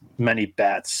miss many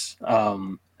bats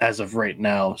as of right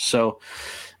now. So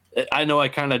I know I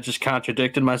kind of just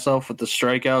contradicted myself with the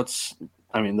strikeouts.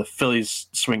 I mean, the Phillies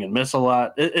swing and miss a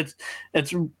lot. It's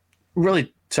a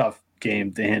really tough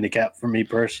game to handicap for me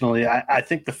personally. I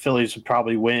think the Phillies would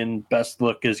probably win. Best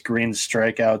look is Green's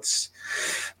strikeouts.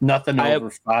 Nothing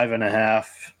over 5.5.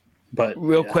 But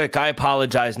real quick, I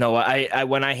apologize, Noah. I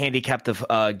when I handicapped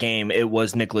the game, it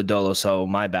was Nick Lodolo, so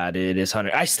my bad. It is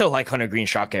Hunter. I still like Hunter Green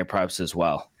strikeout props as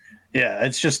well. Yeah,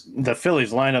 it's just the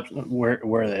Phillies lineup. Where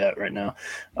are they at right now?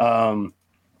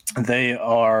 They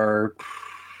are.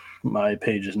 My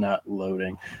page is not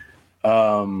loading. What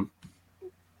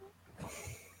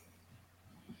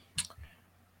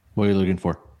are you looking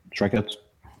for? Strikeouts?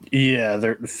 Yeah,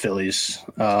 they're the Phillies.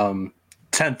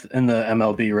 10th in the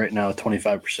MLB right now,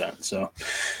 25%. So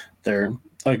they're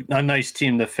a nice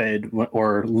team to fade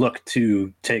or look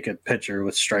to take a pitcher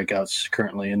with strikeouts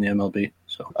currently in the MLB.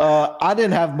 So I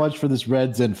didn't have much for this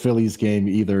Reds and Phillies game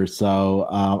either. So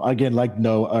again, like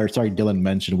Dylan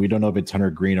mentioned, we don't know if it's Hunter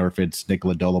Green or if it's Nick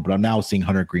Lodolo, but I'm now seeing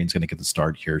Hunter Green's going to get the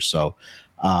start here. So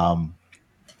I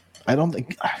don't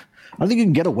think you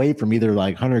can get away from either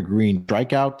like Hunter Green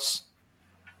strikeouts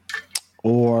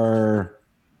or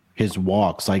his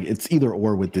walks. Like it's either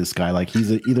or with this guy. Like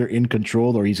he's either in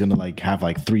control or he's gonna like have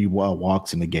like 3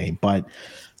 walks in the game. But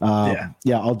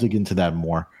yeah, I'll dig into that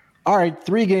more. All right,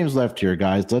 3 games left here,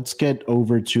 guys. Let's get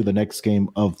over to the next game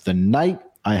of the night.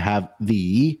 I have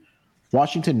the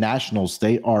Washington Nationals.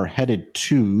 They are headed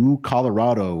to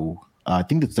Colorado. I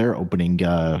think it's their opening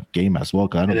game as well,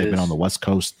 because I know they've been on the West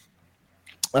Coast.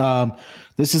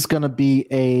 This is going to be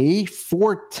a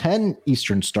 4:10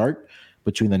 Eastern start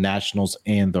between the Nationals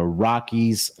and the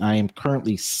Rockies. I am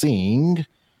currently seeing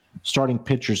starting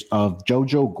pitchers of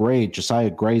JoJo Gray.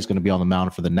 Josiah Gray is going to be on the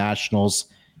mound for the Nationals,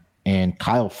 and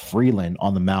Kyle Freeland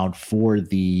on the mound for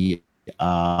the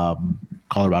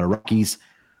Colorado Rockies.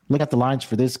 Look at the lines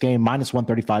for this game. Minus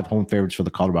 135 home favorites for the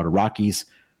Colorado Rockies,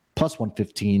 plus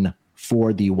 115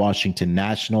 for the Washington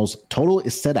Nationals. Total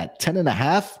is set at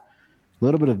 10.5. A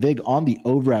little bit of vig on the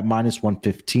over at minus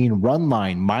 115. Run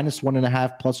line, minus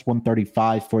 1.5, plus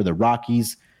 135 for the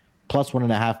Rockies, plus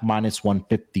 1.5, minus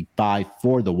 155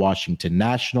 for the Washington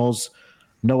Nationals.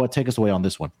 Noah, take us away on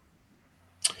this one.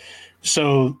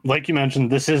 So, like you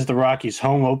mentioned, this is the Rockies'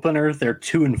 home opener. They're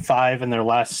 2-5 in their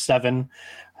last 7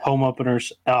 home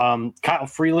openers. Kyle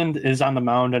Freeland is on the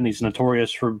mound, and he's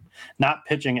notorious for not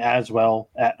pitching as well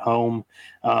at home.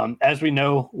 As we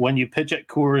know, when you pitch at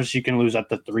Coors, you can lose up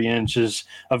to 3 inches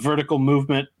of vertical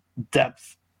movement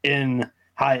depth in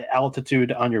high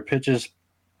altitude on your pitches.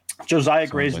 Josiah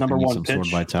Gray's number one pitch. Sort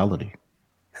of vitality.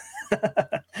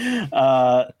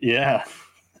 Yeah.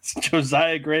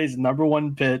 Josiah Gray's number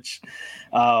one pitch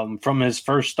from his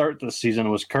first start this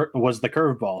season was the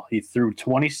curveball. He threw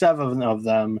 27 of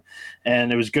them,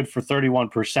 and it was good for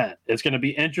 31%. It's going to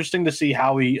be interesting to see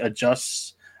how he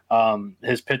adjusts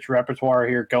his pitch repertoire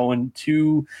here going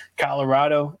to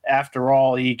Colorado. After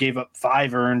all, he gave up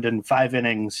 5 earned in 5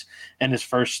 innings in his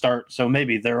first start, so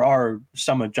maybe there are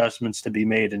some adjustments to be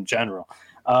made in general.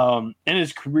 In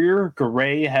his career,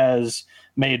 Garay has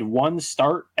made one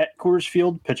start at Coors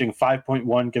Field, pitching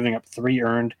 5.1, giving up 3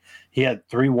 earned. He had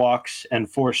 3 walks and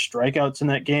 4 strikeouts in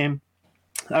that game.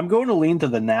 I'm going to lean to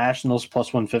the Nationals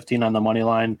plus 115 on the money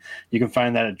line. You can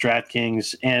find that at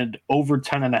DraftKings, and over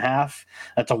 10.5.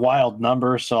 That's a wild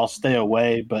number, so I'll stay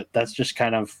away, but that's just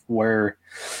kind of where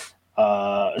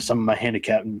some of my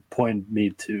handicap pointed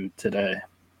me to today.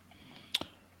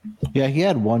 Yeah, he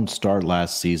had one start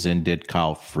last season, did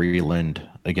Kyle Freeland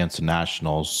against the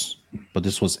Nationals, but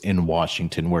this was in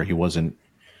Washington where he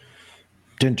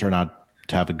didn't turn out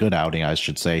to have a good outing, I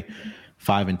should say.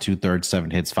 5 2/3,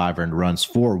 7 hits, 5 earned runs,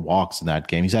 4 walks in that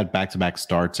game. He's had back-to-back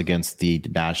starts against the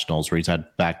Nationals where he's had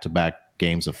back-to-back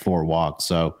games of 4 walks.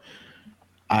 So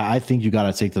I think you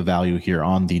got to take the value here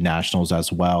on the Nationals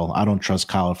as well. I don't trust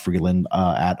Kyle Freeland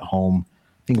at home.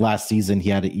 I think last season he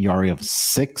had an ERA of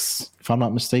 6, if I'm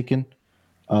not mistaken,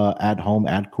 at home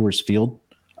at Coors Field.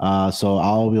 So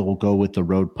I will go with the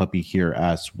road puppy here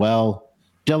as well.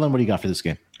 Dylan, what do you got for this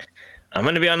game? I'm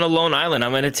going to be on the Lone Island.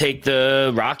 I'm going to take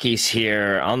the Rockies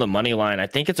here on the money line. I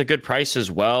think it's a good price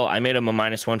as well. I made him a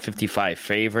minus 155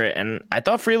 favorite, and I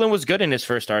thought Freeland was good in his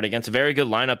first start against a very good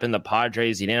lineup in the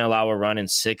Padres. He didn't allow a run in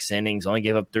 6 innings, only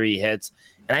gave up 3 hits.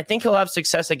 And I think he'll have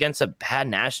success against a bad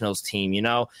Nationals team. You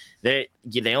know, they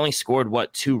only scored,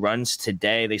 2 runs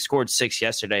today. They scored 6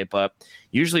 yesterday, but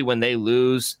usually when they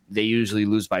lose, they usually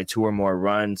lose by 2 or more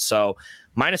runs. So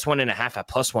minus 1.5 at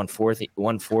plus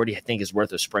 140, I think is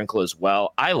worth a sprinkle as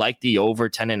well. I like the over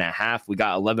 10.5. We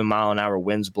got 11-mile-an-hour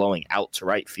winds blowing out to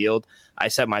right field. I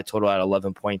set my total at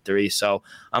 11.3. So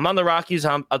I'm on the Rockies.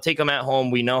 I'll take them at home.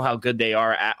 We know how good they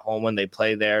are at home when they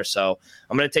play there. So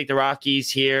I'm going to take the Rockies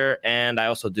here, and I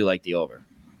also do like the over.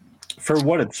 For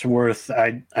what it's worth,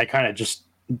 I kind of just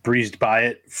breezed by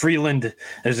it. Freeland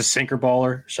is a sinker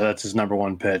baller, so that's his number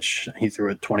one pitch. He threw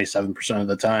it 27% of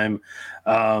the time.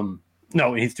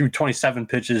 No, he threw 27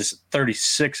 pitches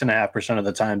 36.5% of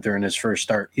the time during his first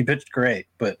start. He pitched great,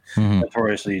 but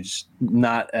notoriously just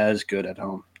not as good at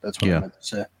home. That's what I meant to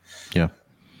say. Yeah.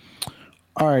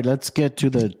 All right, let's get to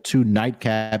the 2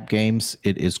 nightcap games.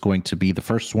 It is going to be, the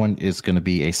first one is going to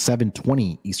be a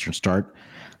 7:20 Eastern start.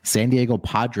 San Diego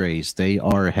Padres, they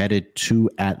are headed to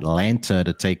Atlanta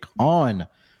to take on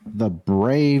the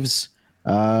Braves.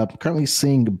 Currently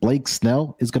seeing Blake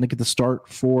Snell is going to get the start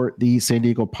for the San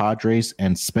Diego Padres,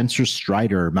 and Spencer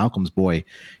Strider, Malcolm's boy,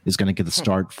 is going to get the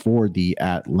start for the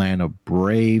Atlanta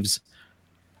Braves.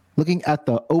 Looking at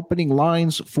the opening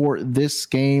lines for this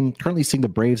game, currently seeing the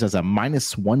Braves as a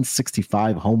minus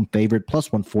 165 home favorite,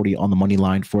 plus 140 on the money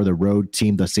line for the road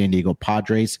team, the San Diego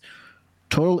Padres.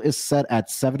 Total is set at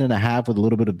 7.5 with a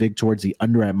little bit of big towards the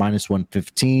under at minus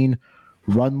 115.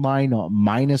 Run line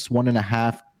minus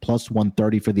 1.5, plus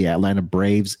 130 for the Atlanta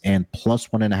Braves, and plus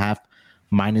 1.5,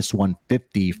 minus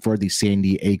 150 for the San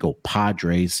Diego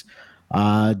Padres.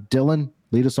 Dylan,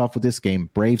 lead us off with this game,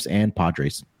 Braves and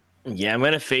Padres. Yeah, I'm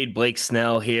going to fade Blake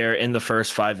Snell here in the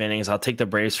first 5 innings. I'll take the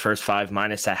Braves first 5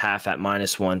 minus a half at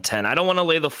minus 110. I don't want to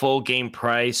lay the full game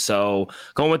price, so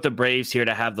going with the Braves here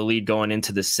to have the lead going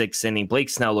into the 6th inning.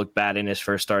 Blake Snell looked bad in his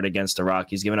first start against the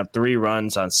Rockies, giving up 3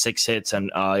 runs on 6 hits,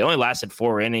 and he only lasted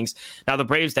 4 innings. Now, the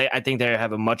Braves, I think they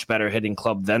have a much better hitting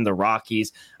club than the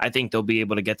Rockies. I think they'll be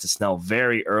able to get to Snell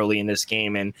very early in this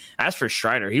game. And as for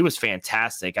Strider, he was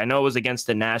fantastic. I know it was against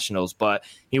the Nationals, but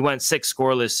he went 6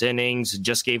 scoreless innings,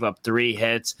 just gave up 3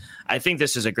 hits. I think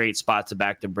this is a great spot to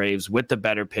back the Braves with the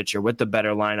better pitcher, with the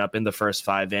better lineup in the first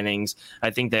 5 innings. I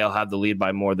think they'll have the lead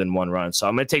by more than 1 run. So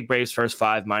I'm going to take Braves first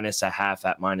 5 minus a half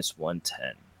at minus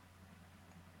 110.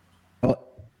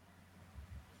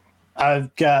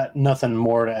 I've got nothing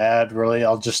more to add, really.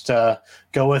 I'll just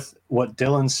go with what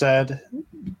Dylan said.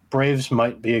 Braves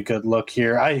might be a good look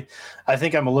here. I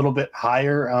think I'm a little bit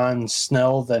higher on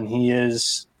Snell than he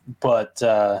is, but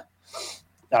I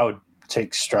would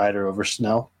take Strider over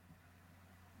Snell.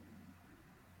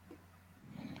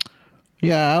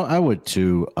 Yeah, I would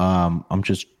too.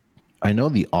 I know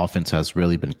the offense has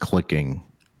really been clicking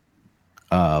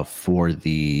for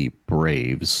the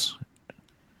Braves.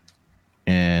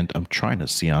 And I'm trying to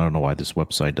see, I don't know why this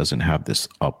website doesn't have this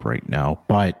up right now,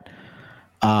 but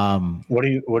what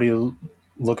are you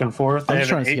looking for? They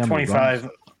have an 825.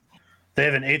 They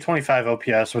have an 825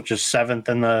 OPS, which is 7th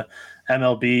in the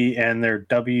MLB, and their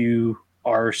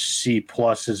WRC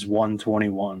plus is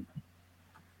 121.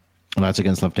 And that's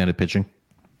against left-handed pitching.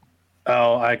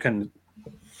 Oh, I don't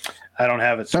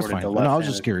have it sorted. That's fine. No, I was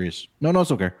just curious. No,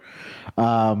 it's okay.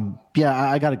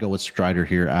 Yeah, I got to go with Strider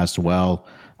here as well.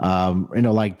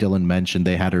 Like Dylan mentioned,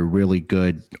 he had a really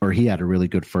good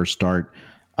first start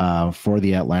for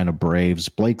the Atlanta Braves.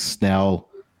 Blake Snell,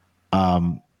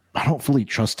 I don't fully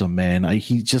trust him, man.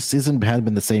 He just hasn't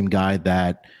been the same guy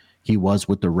that he was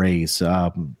with the Rays.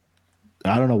 I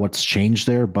don't know what's changed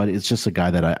there, but it's just a guy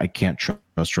that I can't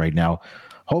trust right now.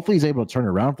 Hopefully he's able to turn it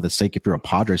around for the sake if you're a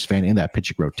Padres fan in that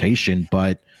pitching rotation.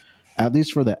 But at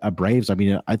least for the Braves, I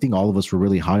mean, I think all of us were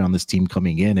really high on this team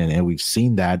coming in, and we've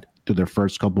seen that through their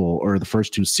first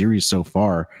two series so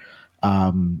far.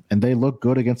 And they look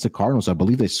good against the Cardinals. I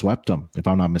believe they swept them, if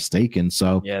I'm not mistaken.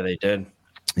 So yeah, they did.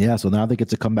 Yeah, so now they get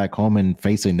to come back home and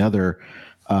face another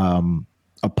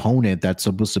opponent that's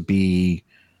supposed to be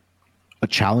a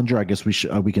challenger, I guess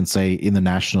we can say, in the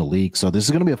National League. So this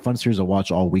is going to be a fun series to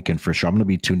watch all weekend for sure. I'm going to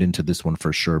be tuned into this one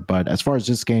for sure. But as far as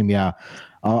this game, yeah,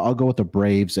 I'll go with the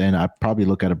Braves, and I probably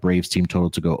look at a Braves team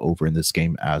total to go over in this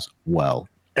game as well.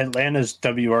 Atlanta's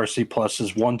WRC plus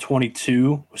is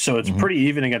 122, so it's pretty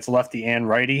even against lefty and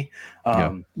righty.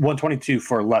 122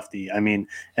 for lefty, I mean,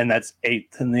 and that's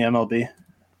 8th in the MLB.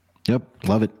 Yep,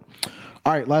 love it.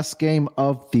 All right, last game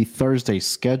of the Thursday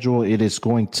schedule. It is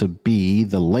going to be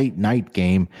the late night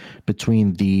game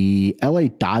between the LA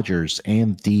Dodgers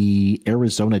and the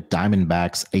Arizona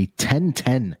Diamondbacks, a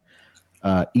 10-10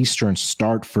 Eastern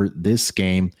start for this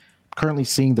game. Currently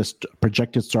seeing the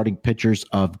projected starting pitchers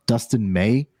of Dustin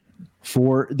May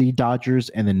for the Dodgers,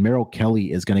 and then Merrill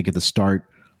Kelly is going to get the start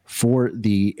for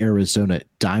the Arizona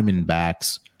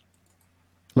Diamondbacks.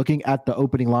 Looking at the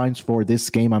opening lines for this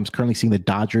game, I'm currently seeing the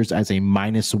Dodgers as a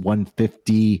minus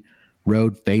 150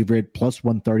 road favorite, plus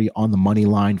 130 on the money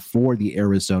line for the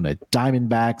Arizona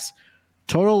Diamondbacks.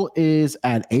 Total is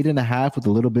at 8.5 with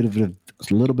a little bit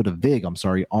of vig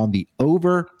on the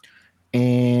over,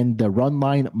 and the run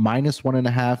line minus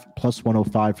 1.5 plus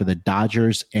 105 for the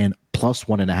Dodgers, and plus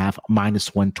 1.5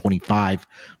 minus 125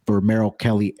 for Merrill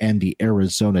Kelly and the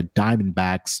Arizona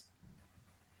Diamondbacks.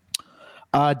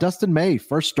 Dustin May,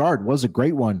 first start, was a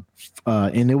great one,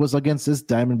 and it was against this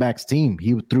Diamondbacks team.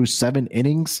 He threw 7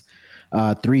 innings,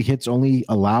 3 hits only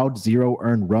allowed, 0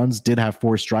 earned runs, did have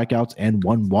 4 strikeouts and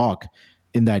 1 walk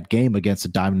in that game against the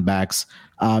Diamondbacks.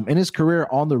 In his career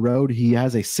on the road, he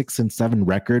has a 6-7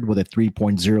 record with a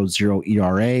 3.00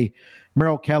 ERA.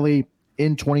 Merrill Kelly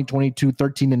in 2022,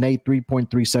 13-8,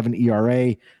 3.37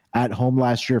 ERA. At home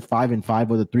last year, 5-5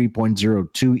 with a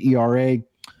 3.02 ERA.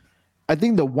 I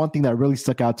think the one thing that really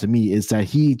stuck out to me is that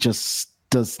he just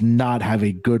does not have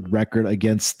a good record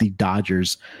against the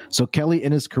Dodgers. So Kelly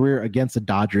in his career against the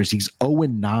Dodgers, he's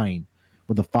 0-9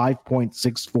 with a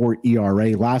 5.64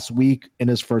 ERA. Last week in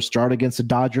his first start against the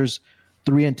Dodgers,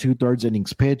 3 2/3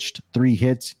 innings pitched, 3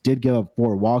 hits, did give up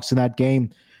 4 walks in that game.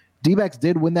 D-backs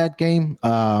did win that game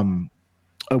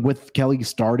with Kelly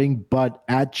starting, but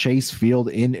at Chase Field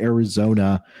in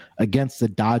Arizona against the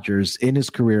Dodgers in his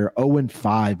career,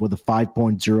 0-5 with a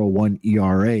 5.01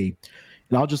 ERA.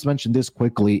 And I'll just mention this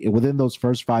quickly. Within those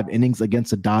first 5 innings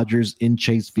against the Dodgers in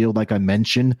Chase Field, like I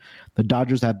mentioned, the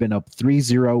Dodgers have been up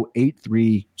 3-0,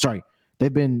 8-3. Sorry,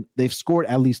 they've scored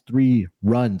at least 3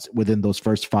 runs within those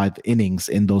first 5 innings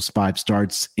in those 5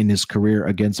 starts in his career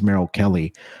against Merrill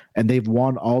Kelly. And they've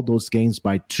won all those games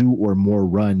by 2 or more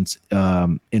runs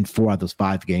in 4 out of those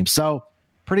 5 games. So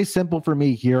pretty simple for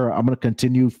me here. I'm going to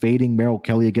continue fading Merrill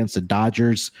Kelly against the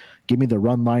Dodgers. Give me the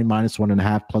run line minus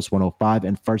 1.5 plus 105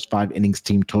 and first 5 innings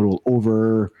team total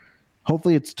over.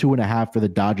 Hopefully it's 2.5 for the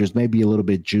Dodgers. Maybe a little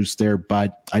bit juice there,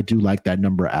 but I do like that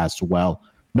number as well.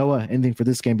 Noah, anything for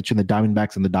this game between the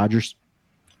Diamondbacks and the Dodgers?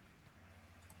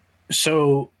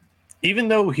 So even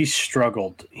though he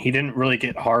struggled, he didn't really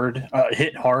get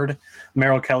hit hard,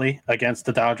 Merrill Kelly, against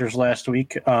the Dodgers last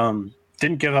week.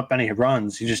 Didn't give up any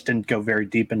runs. He just didn't go very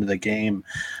deep into the game.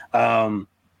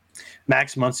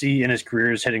 Max Muncy in his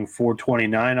career is hitting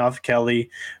 429 off Kelly.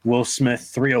 Will Smith,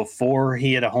 304.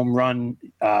 He had a home run.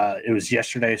 It was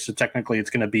yesterday, so technically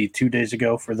it's going to be 2 days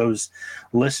ago for those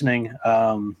listening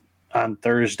on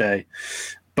Thursday.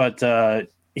 But,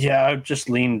 yeah, I've just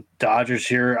leaned Dodgers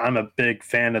here. I'm a big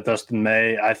fan of Dustin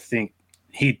May. I think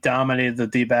he dominated the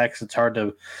D-backs. It's hard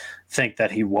to think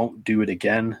that he won't do it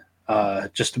again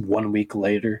just 1 week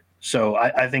later. So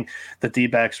I think the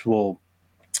D-backs will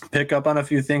pick up on a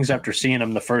few things after seeing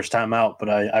him the first time out, but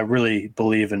I really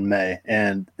believe in May,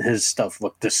 and his stuff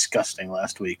looked disgusting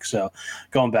last week. So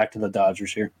going back to the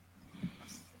Dodgers here.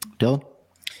 Dylan?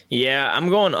 Yeah, I'm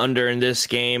going under in this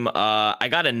game. I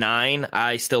got a 9.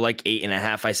 I still like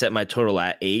 8.5. I set my total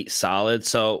at 8, solid.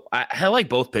 So I like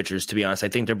both pitchers, to be honest. I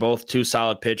think they're both 2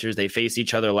 solid pitchers. They faced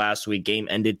each other last week. Game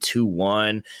ended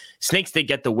 2-1. Snakes did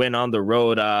get the win on the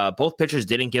road. Both pitchers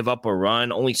didn't give up a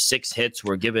run. Only 6 hits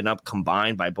were given up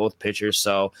combined by both pitchers.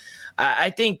 So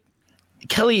I think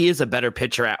Kelly is a better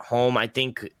pitcher at home. I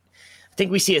think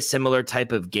think we see a similar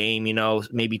type of game,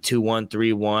 maybe 2-1,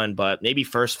 3-1, but maybe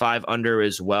first 5 under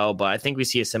as well. But I think we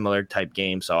see a similar type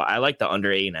game. So I like the under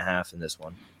 8.5 in this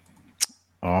one.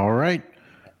 All right.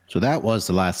 So that was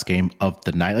the last game of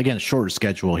the night. Again, shorter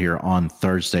schedule here on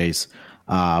Thursdays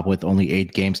with only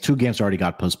 8 games. 2 games already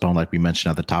got postponed, like we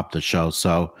mentioned at the top of the show.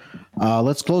 So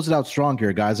let's close it out strong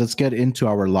here, guys. Let's get into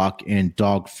our lock and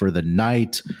dog for the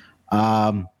night.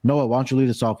 Noah, why don't you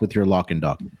lead us off with your lock and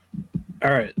dog? All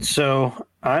right. So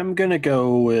I'm going to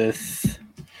go with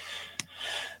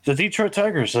the Detroit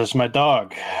Tigers as my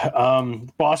dog.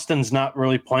 Boston's not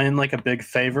really playing like a big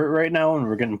favorite right now, and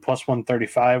we're getting plus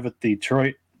 135 with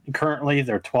Detroit. Currently,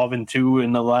 they're 12-2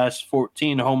 in the last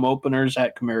 14 home openers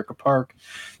at Comerica Park.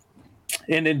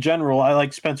 And in general, I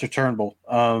like Spencer Turnbull.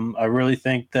 I really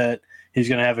think that he's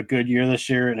going to have a good year this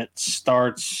year, and it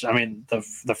starts – I mean,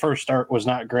 the first start was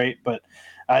not great, but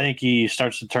I think he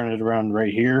starts to turn it around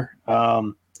right here.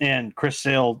 And Chris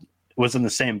Sale was in the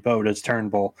same boat as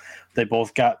Turnbull. They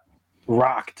both got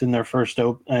rocked in their first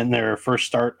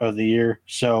start of the year.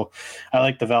 So I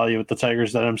like the value with the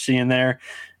Tigers that I'm seeing there.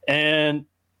 And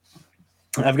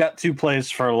I've got 2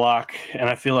 plays for a lock, and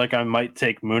I feel like I might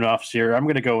take Moonoffs here. I'm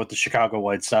going to go with the Chicago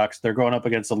White Sox. They're going up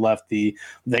against a lefty.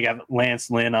 They got Lance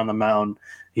Lynn on the mound.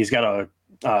 He's got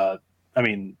the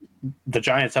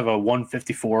Giants have a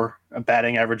 154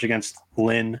 batting average against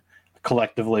Lynn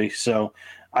collectively. So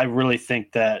I really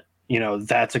think that,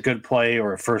 that's a good play,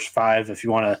 or a first 5 if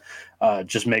you want to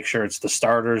just make sure it's the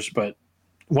starters. But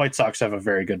White Sox have a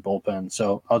very good bullpen.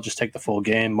 So I'll just take the full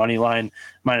game. Money line,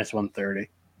 minus 130.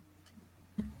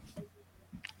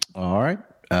 All right.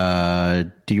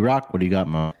 D-Rock, what do you got,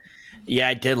 Mo? Yeah,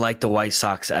 I did like the White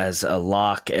Sox as a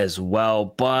lock as well,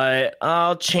 but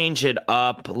I'll change it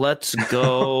up. Let's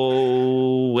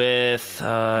go with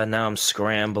now I'm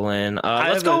scrambling.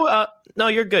 Let's go. No,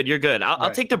 you're good. You're good.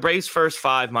 I'll take the Braves first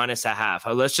 5 minus a half.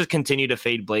 Let's just continue to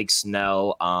fade Blake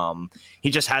Snell.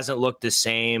 He just hasn't looked the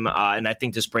same, and I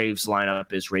think this Braves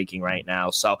lineup is raking right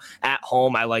now. So at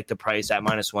home, I like the price at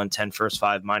minus 110, first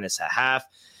 5 minus a half.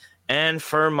 And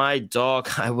for my dog,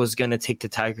 I was going to take the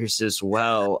Tigers as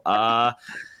well.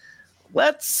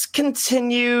 Let's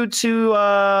continue to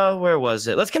where was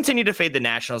it? Let's continue to fade the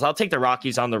Nationals. I'll take the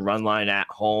Rockies on the run line at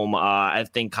home. I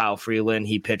think Kyle Freeland,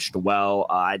 he pitched well.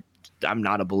 I'm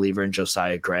not a believer in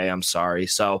Josiah Gray. I'm sorry.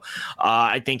 So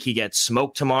I think he gets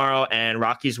smoked tomorrow, and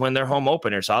Rockies win their home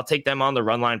opener. So I'll take them on the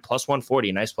run line, plus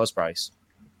 140. Nice plus price.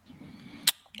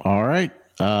 All right.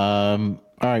 All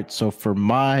right. So for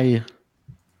my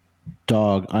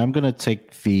dog, I'm going to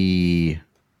take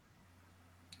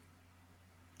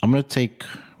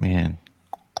man.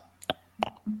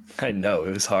 I know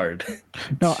it was hard.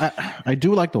 No, I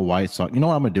do like the White Sox. You know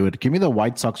what I'm gonna do? Give me the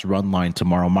White Sox run line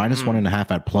tomorrow, minus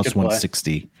 1.5 at plus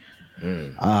 160.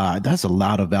 That's a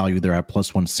lot of value there at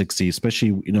plus 160.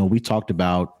 Especially, we talked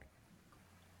about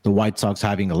the White Sox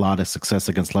having a lot of success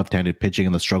against left-handed pitching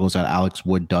and the struggles that Alex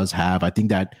Wood does have. I think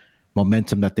that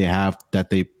momentum that they have,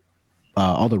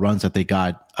 all the runs that they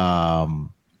got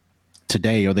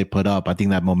today or they put up, I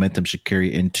think that momentum should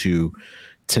carry into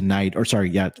tonight,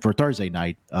 for Thursday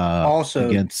night, also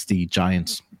against the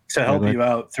Giants. To help you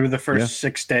out, through the first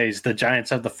 6 days, the Giants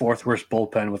had the 4th worst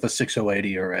bullpen with a 6.08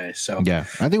 ERA. So yeah,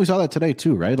 I think we saw that today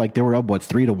too, right? Like they were up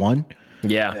 3-1.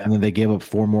 Yeah, and then they gave up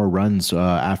 4 more runs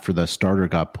after the starter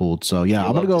got pulled. So yeah,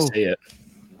 I'm gonna go.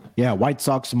 Yeah, White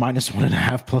Sox minus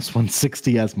 1.5 plus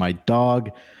 160 as my dog.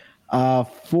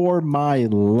 For my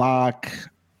lock,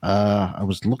 I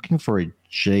was looking for a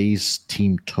Jays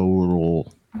team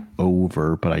total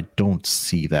over, but I don't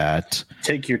see that.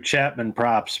 Take your Chapman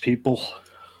props, people.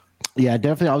 Yeah,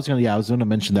 definitely. I was gonna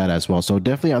mention that as well. So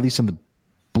definitely, at least in the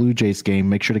Blue Jays game,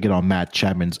 make sure to get on Matt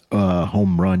Chapman's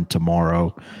home run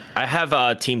tomorrow. I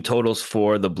have team totals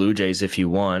for the Blue Jays if you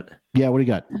want. Yeah, what do you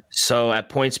got? So at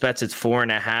PointsBets, it's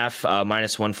 4.5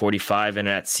 minus 145, and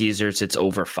at Caesars, it's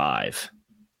over 5.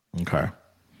 Okay.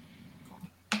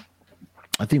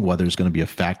 I think weather's going to be a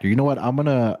factor. You know what?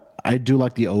 I do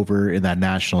like the over in that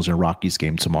Nationals and Rockies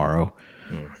game tomorrow.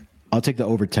 I'll take the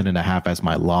over 10.5 as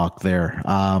my lock there.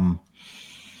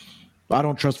 I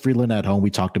don't trust Freeland at home. We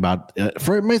talked about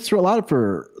for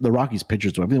the Rockies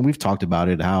pitchers. I mean, we've talked about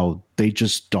it, how they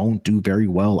just don't do very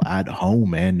well at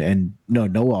home. And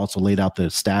Noah also laid out the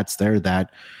stats there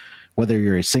that whether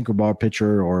you're a sinker ball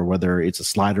pitcher or whether it's a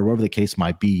slider, whatever the case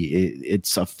might be,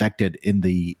 it's affected in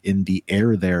the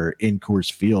air there in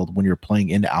Coors Field when you're playing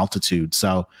in altitude.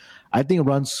 So I think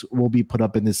runs will be put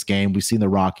up in this game. We've seen the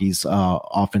Rockies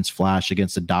offense flash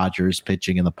against the Dodgers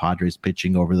pitching and the Padres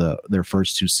pitching over their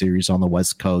first 2 series on the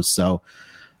West Coast. So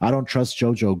I don't trust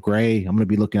JoJo Gray. I'm going to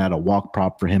be looking at a walk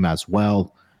prop for him as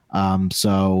well.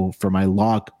 So for my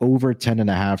lock, over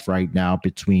 10.5 right now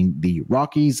between the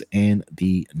Rockies and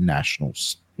the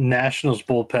Nationals. Nationals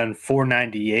bullpen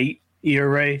 4.98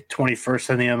 ERA, 21st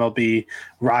in the MLB.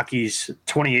 Rockies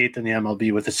 28th in the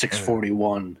MLB with a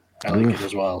 6.41. I like it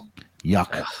as well.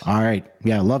 Yuck. All right.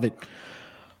 Yeah, love it.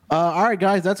 All right,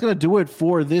 guys, that's going to do it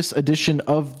for this edition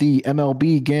of the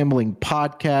MLB Gambling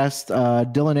Podcast.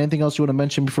 Dylan, anything else you want to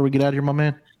mention before we get out of here, my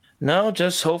man? No,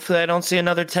 just hopefully I don't see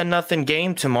another 10-0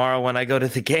 game tomorrow when I go to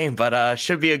the game, but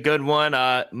should be a good one.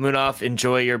 Munaf,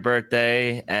 enjoy your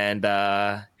birthday, and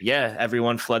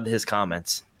everyone flood his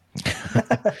comments.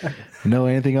 No,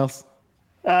 anything else?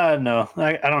 No,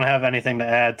 I don't have anything to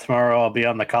add. Tomorrow I'll be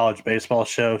on the college baseball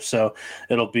show, so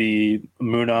it'll be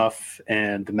Munaf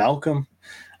and Malcolm.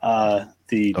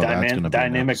 The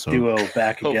dynamic duo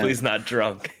back again. Hopefully he's not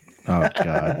drunk. Oh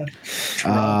God.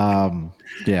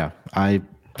 Yeah, I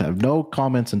have no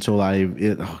comments until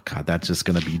that's just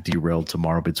gonna be derailed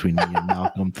tomorrow between me and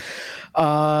Malcolm.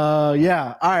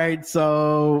 Yeah. All right.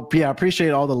 So yeah,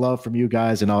 appreciate all the love from you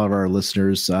guys and all of our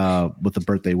listeners with the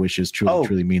birthday wishes.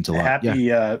 Truly means a lot.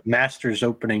 Happy Masters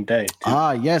opening day.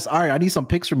 Yes. All right. I need some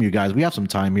picks from you guys. We have some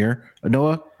time here.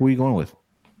 Noah, who are you going with?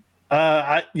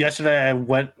 Yesterday I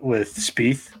went with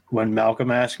Spieth when Malcolm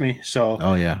asked me. So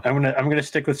I'm gonna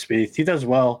stick with Spieth. He does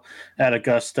well at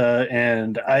Augusta,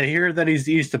 and I hear that he's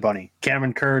the Easter Bunny.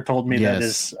 Cameron Kerr told me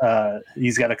that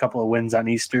he's got a couple of wins on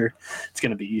Easter. It's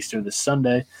gonna be Easter this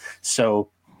Sunday. So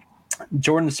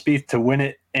Jordan Spieth to win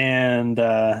it, and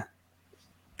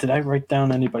did I write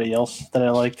down anybody else that I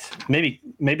liked? Maybe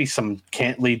some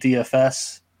Cantley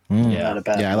DFS. Yeah,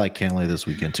 I like Cantley this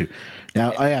weekend too.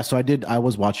 Now, so I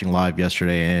was watching live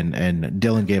yesterday, and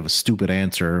Dylan gave a stupid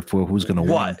answer for who's going to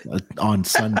win on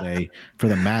Sunday for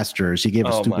the Masters. He gave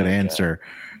a stupid answer.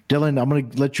 Dylan, I'm going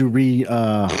to let you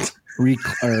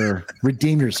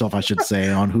redeem yourself, I should say,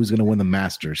 on who's going to win the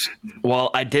Masters. Well,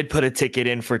 I did put a ticket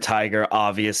in for Tiger,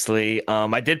 obviously.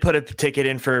 I did put a ticket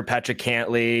in for Patrick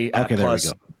Cantley. Okay, there we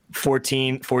go.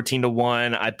 14 to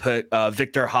 1. I put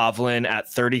Victor Hovland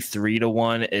at 33 to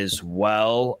 1 as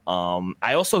well.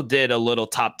 I also did a little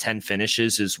top 10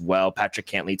 finishes as well. Patrick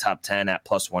Cantley top 10 at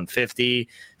plus 150.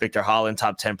 Victor Hovland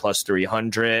top 10 plus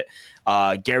 300.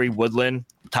 Gary Woodland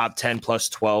top 10 plus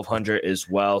 1200 as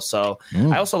well. So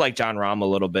I also like John Rahm a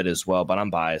little bit as well, but I'm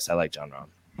biased. I like John Rahm.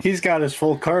 He's got his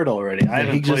full card already. I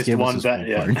haven't placed one bet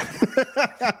yet.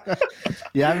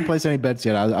 Yeah, I haven't placed any bets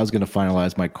yet. I was going to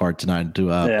finalize my card tonight to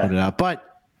put it out.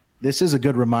 But this is a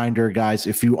good reminder, guys.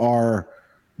 If you are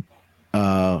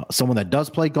someone that does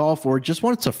play golf or just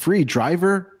wants a free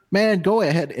driver, man, go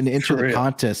ahead and enter the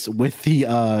contest with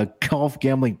the Golf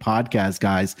Gambling Podcast,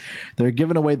 guys. They're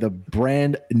giving away the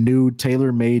brand new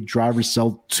tailor-made Driver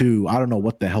Cell 2. I don't know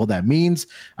what the hell that means.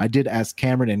 I did ask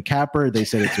Cameron and Capper. They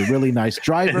said it's a really nice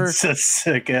driver. It's a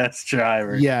sick-ass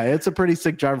driver. Yeah, it's a pretty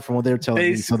sick driver from what they're telling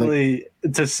me. Basically,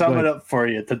 to sum it up for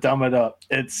you, to dumb it up,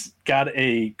 it's got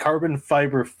a carbon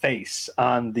fiber face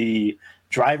on the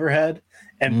driver head,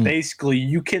 and basically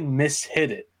you can mishit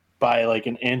it by like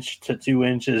an inch to 2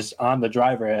 inches on the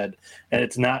driver head, and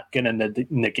it's not going to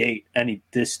negate any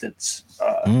distance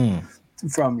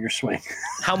from your swing.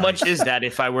 How much is that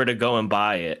if I were to go and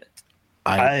buy it?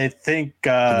 I think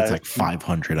it's like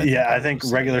 500. I think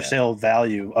regular sale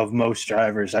value of most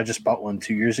drivers. I just bought one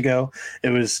 2 years ago. It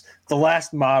was the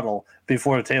last model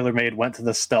before TaylorMade went to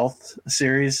the Stealth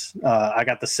series. I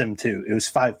got the Sim 2. It was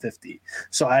 $550.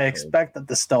 So I expect that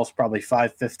the Stealth's probably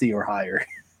 $550 or higher.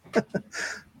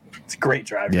 It's a great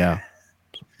driver. Yeah.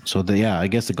 So I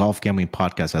guess the Golf Gambling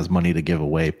Podcast has money to give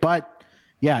away, but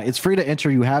yeah, it's free to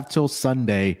enter. You have till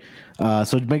Sunday.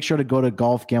 So make sure to go to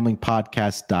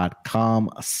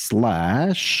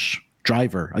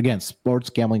golfgamblingpodcast.com/driver. Again,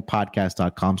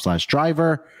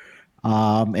 sportsgamblingpodcast.com/driver.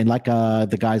 And like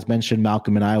the guys mentioned,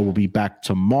 Malcolm and I will be back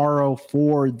tomorrow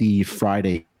for the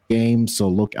Friday game. So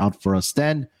look out for us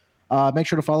then. Make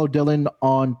sure to follow Dylan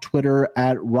on Twitter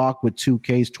at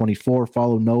RockWith2Ks24.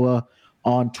 Follow Noah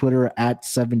on Twitter at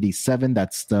 77.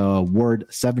 That's the word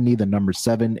 70, the number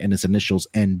 7, and his initials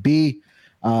NB.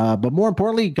 But more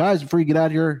importantly, guys, before you get out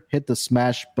of here, hit the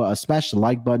smash the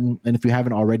like button. And if you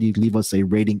haven't already, leave us a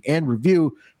rating and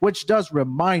review, which does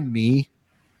remind me,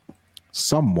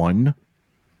 someone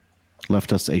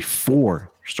left us a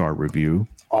 4-star review.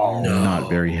 Oh, no. Not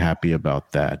very happy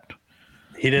about that.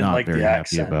 He didn't Not like very the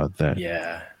accent. happy about that.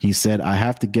 Yeah. He said, I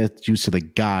have to get used to the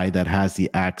guy that has the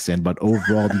accent, but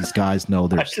overall, these guys know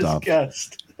their stuff.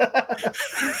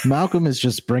 Malcolm is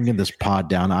just bringing this pod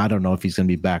down. I don't know if he's going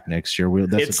to be back next year.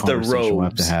 That's a conversation we'll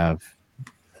have to have.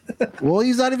 Well,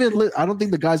 he's not even. I don't think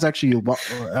the guy's actually.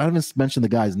 I haven't mentioned the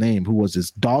guy's name. Who was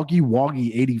this? Doggy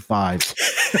Woggy 85.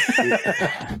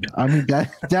 I mean,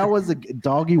 that was a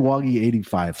doggy woggy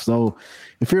 85. So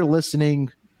if you're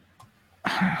listening,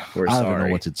 I don't know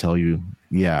what to tell you.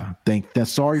 Yeah,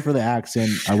 sorry for the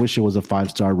accent. I wish it was a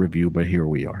 5-star review, but here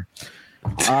we are.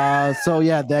 So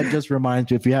yeah, that just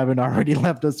reminds you, if you haven't already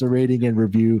left us a rating and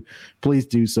review, please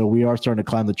do so. We are starting to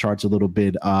climb the charts a little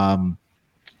bit.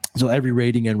 So every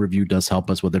rating and review does help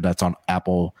us, whether that's on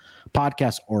Apple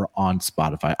Podcasts or on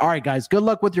Spotify. All right, guys, good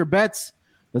luck with your bets.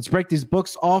 Let's break these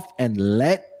books off and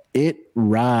let it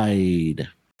ride.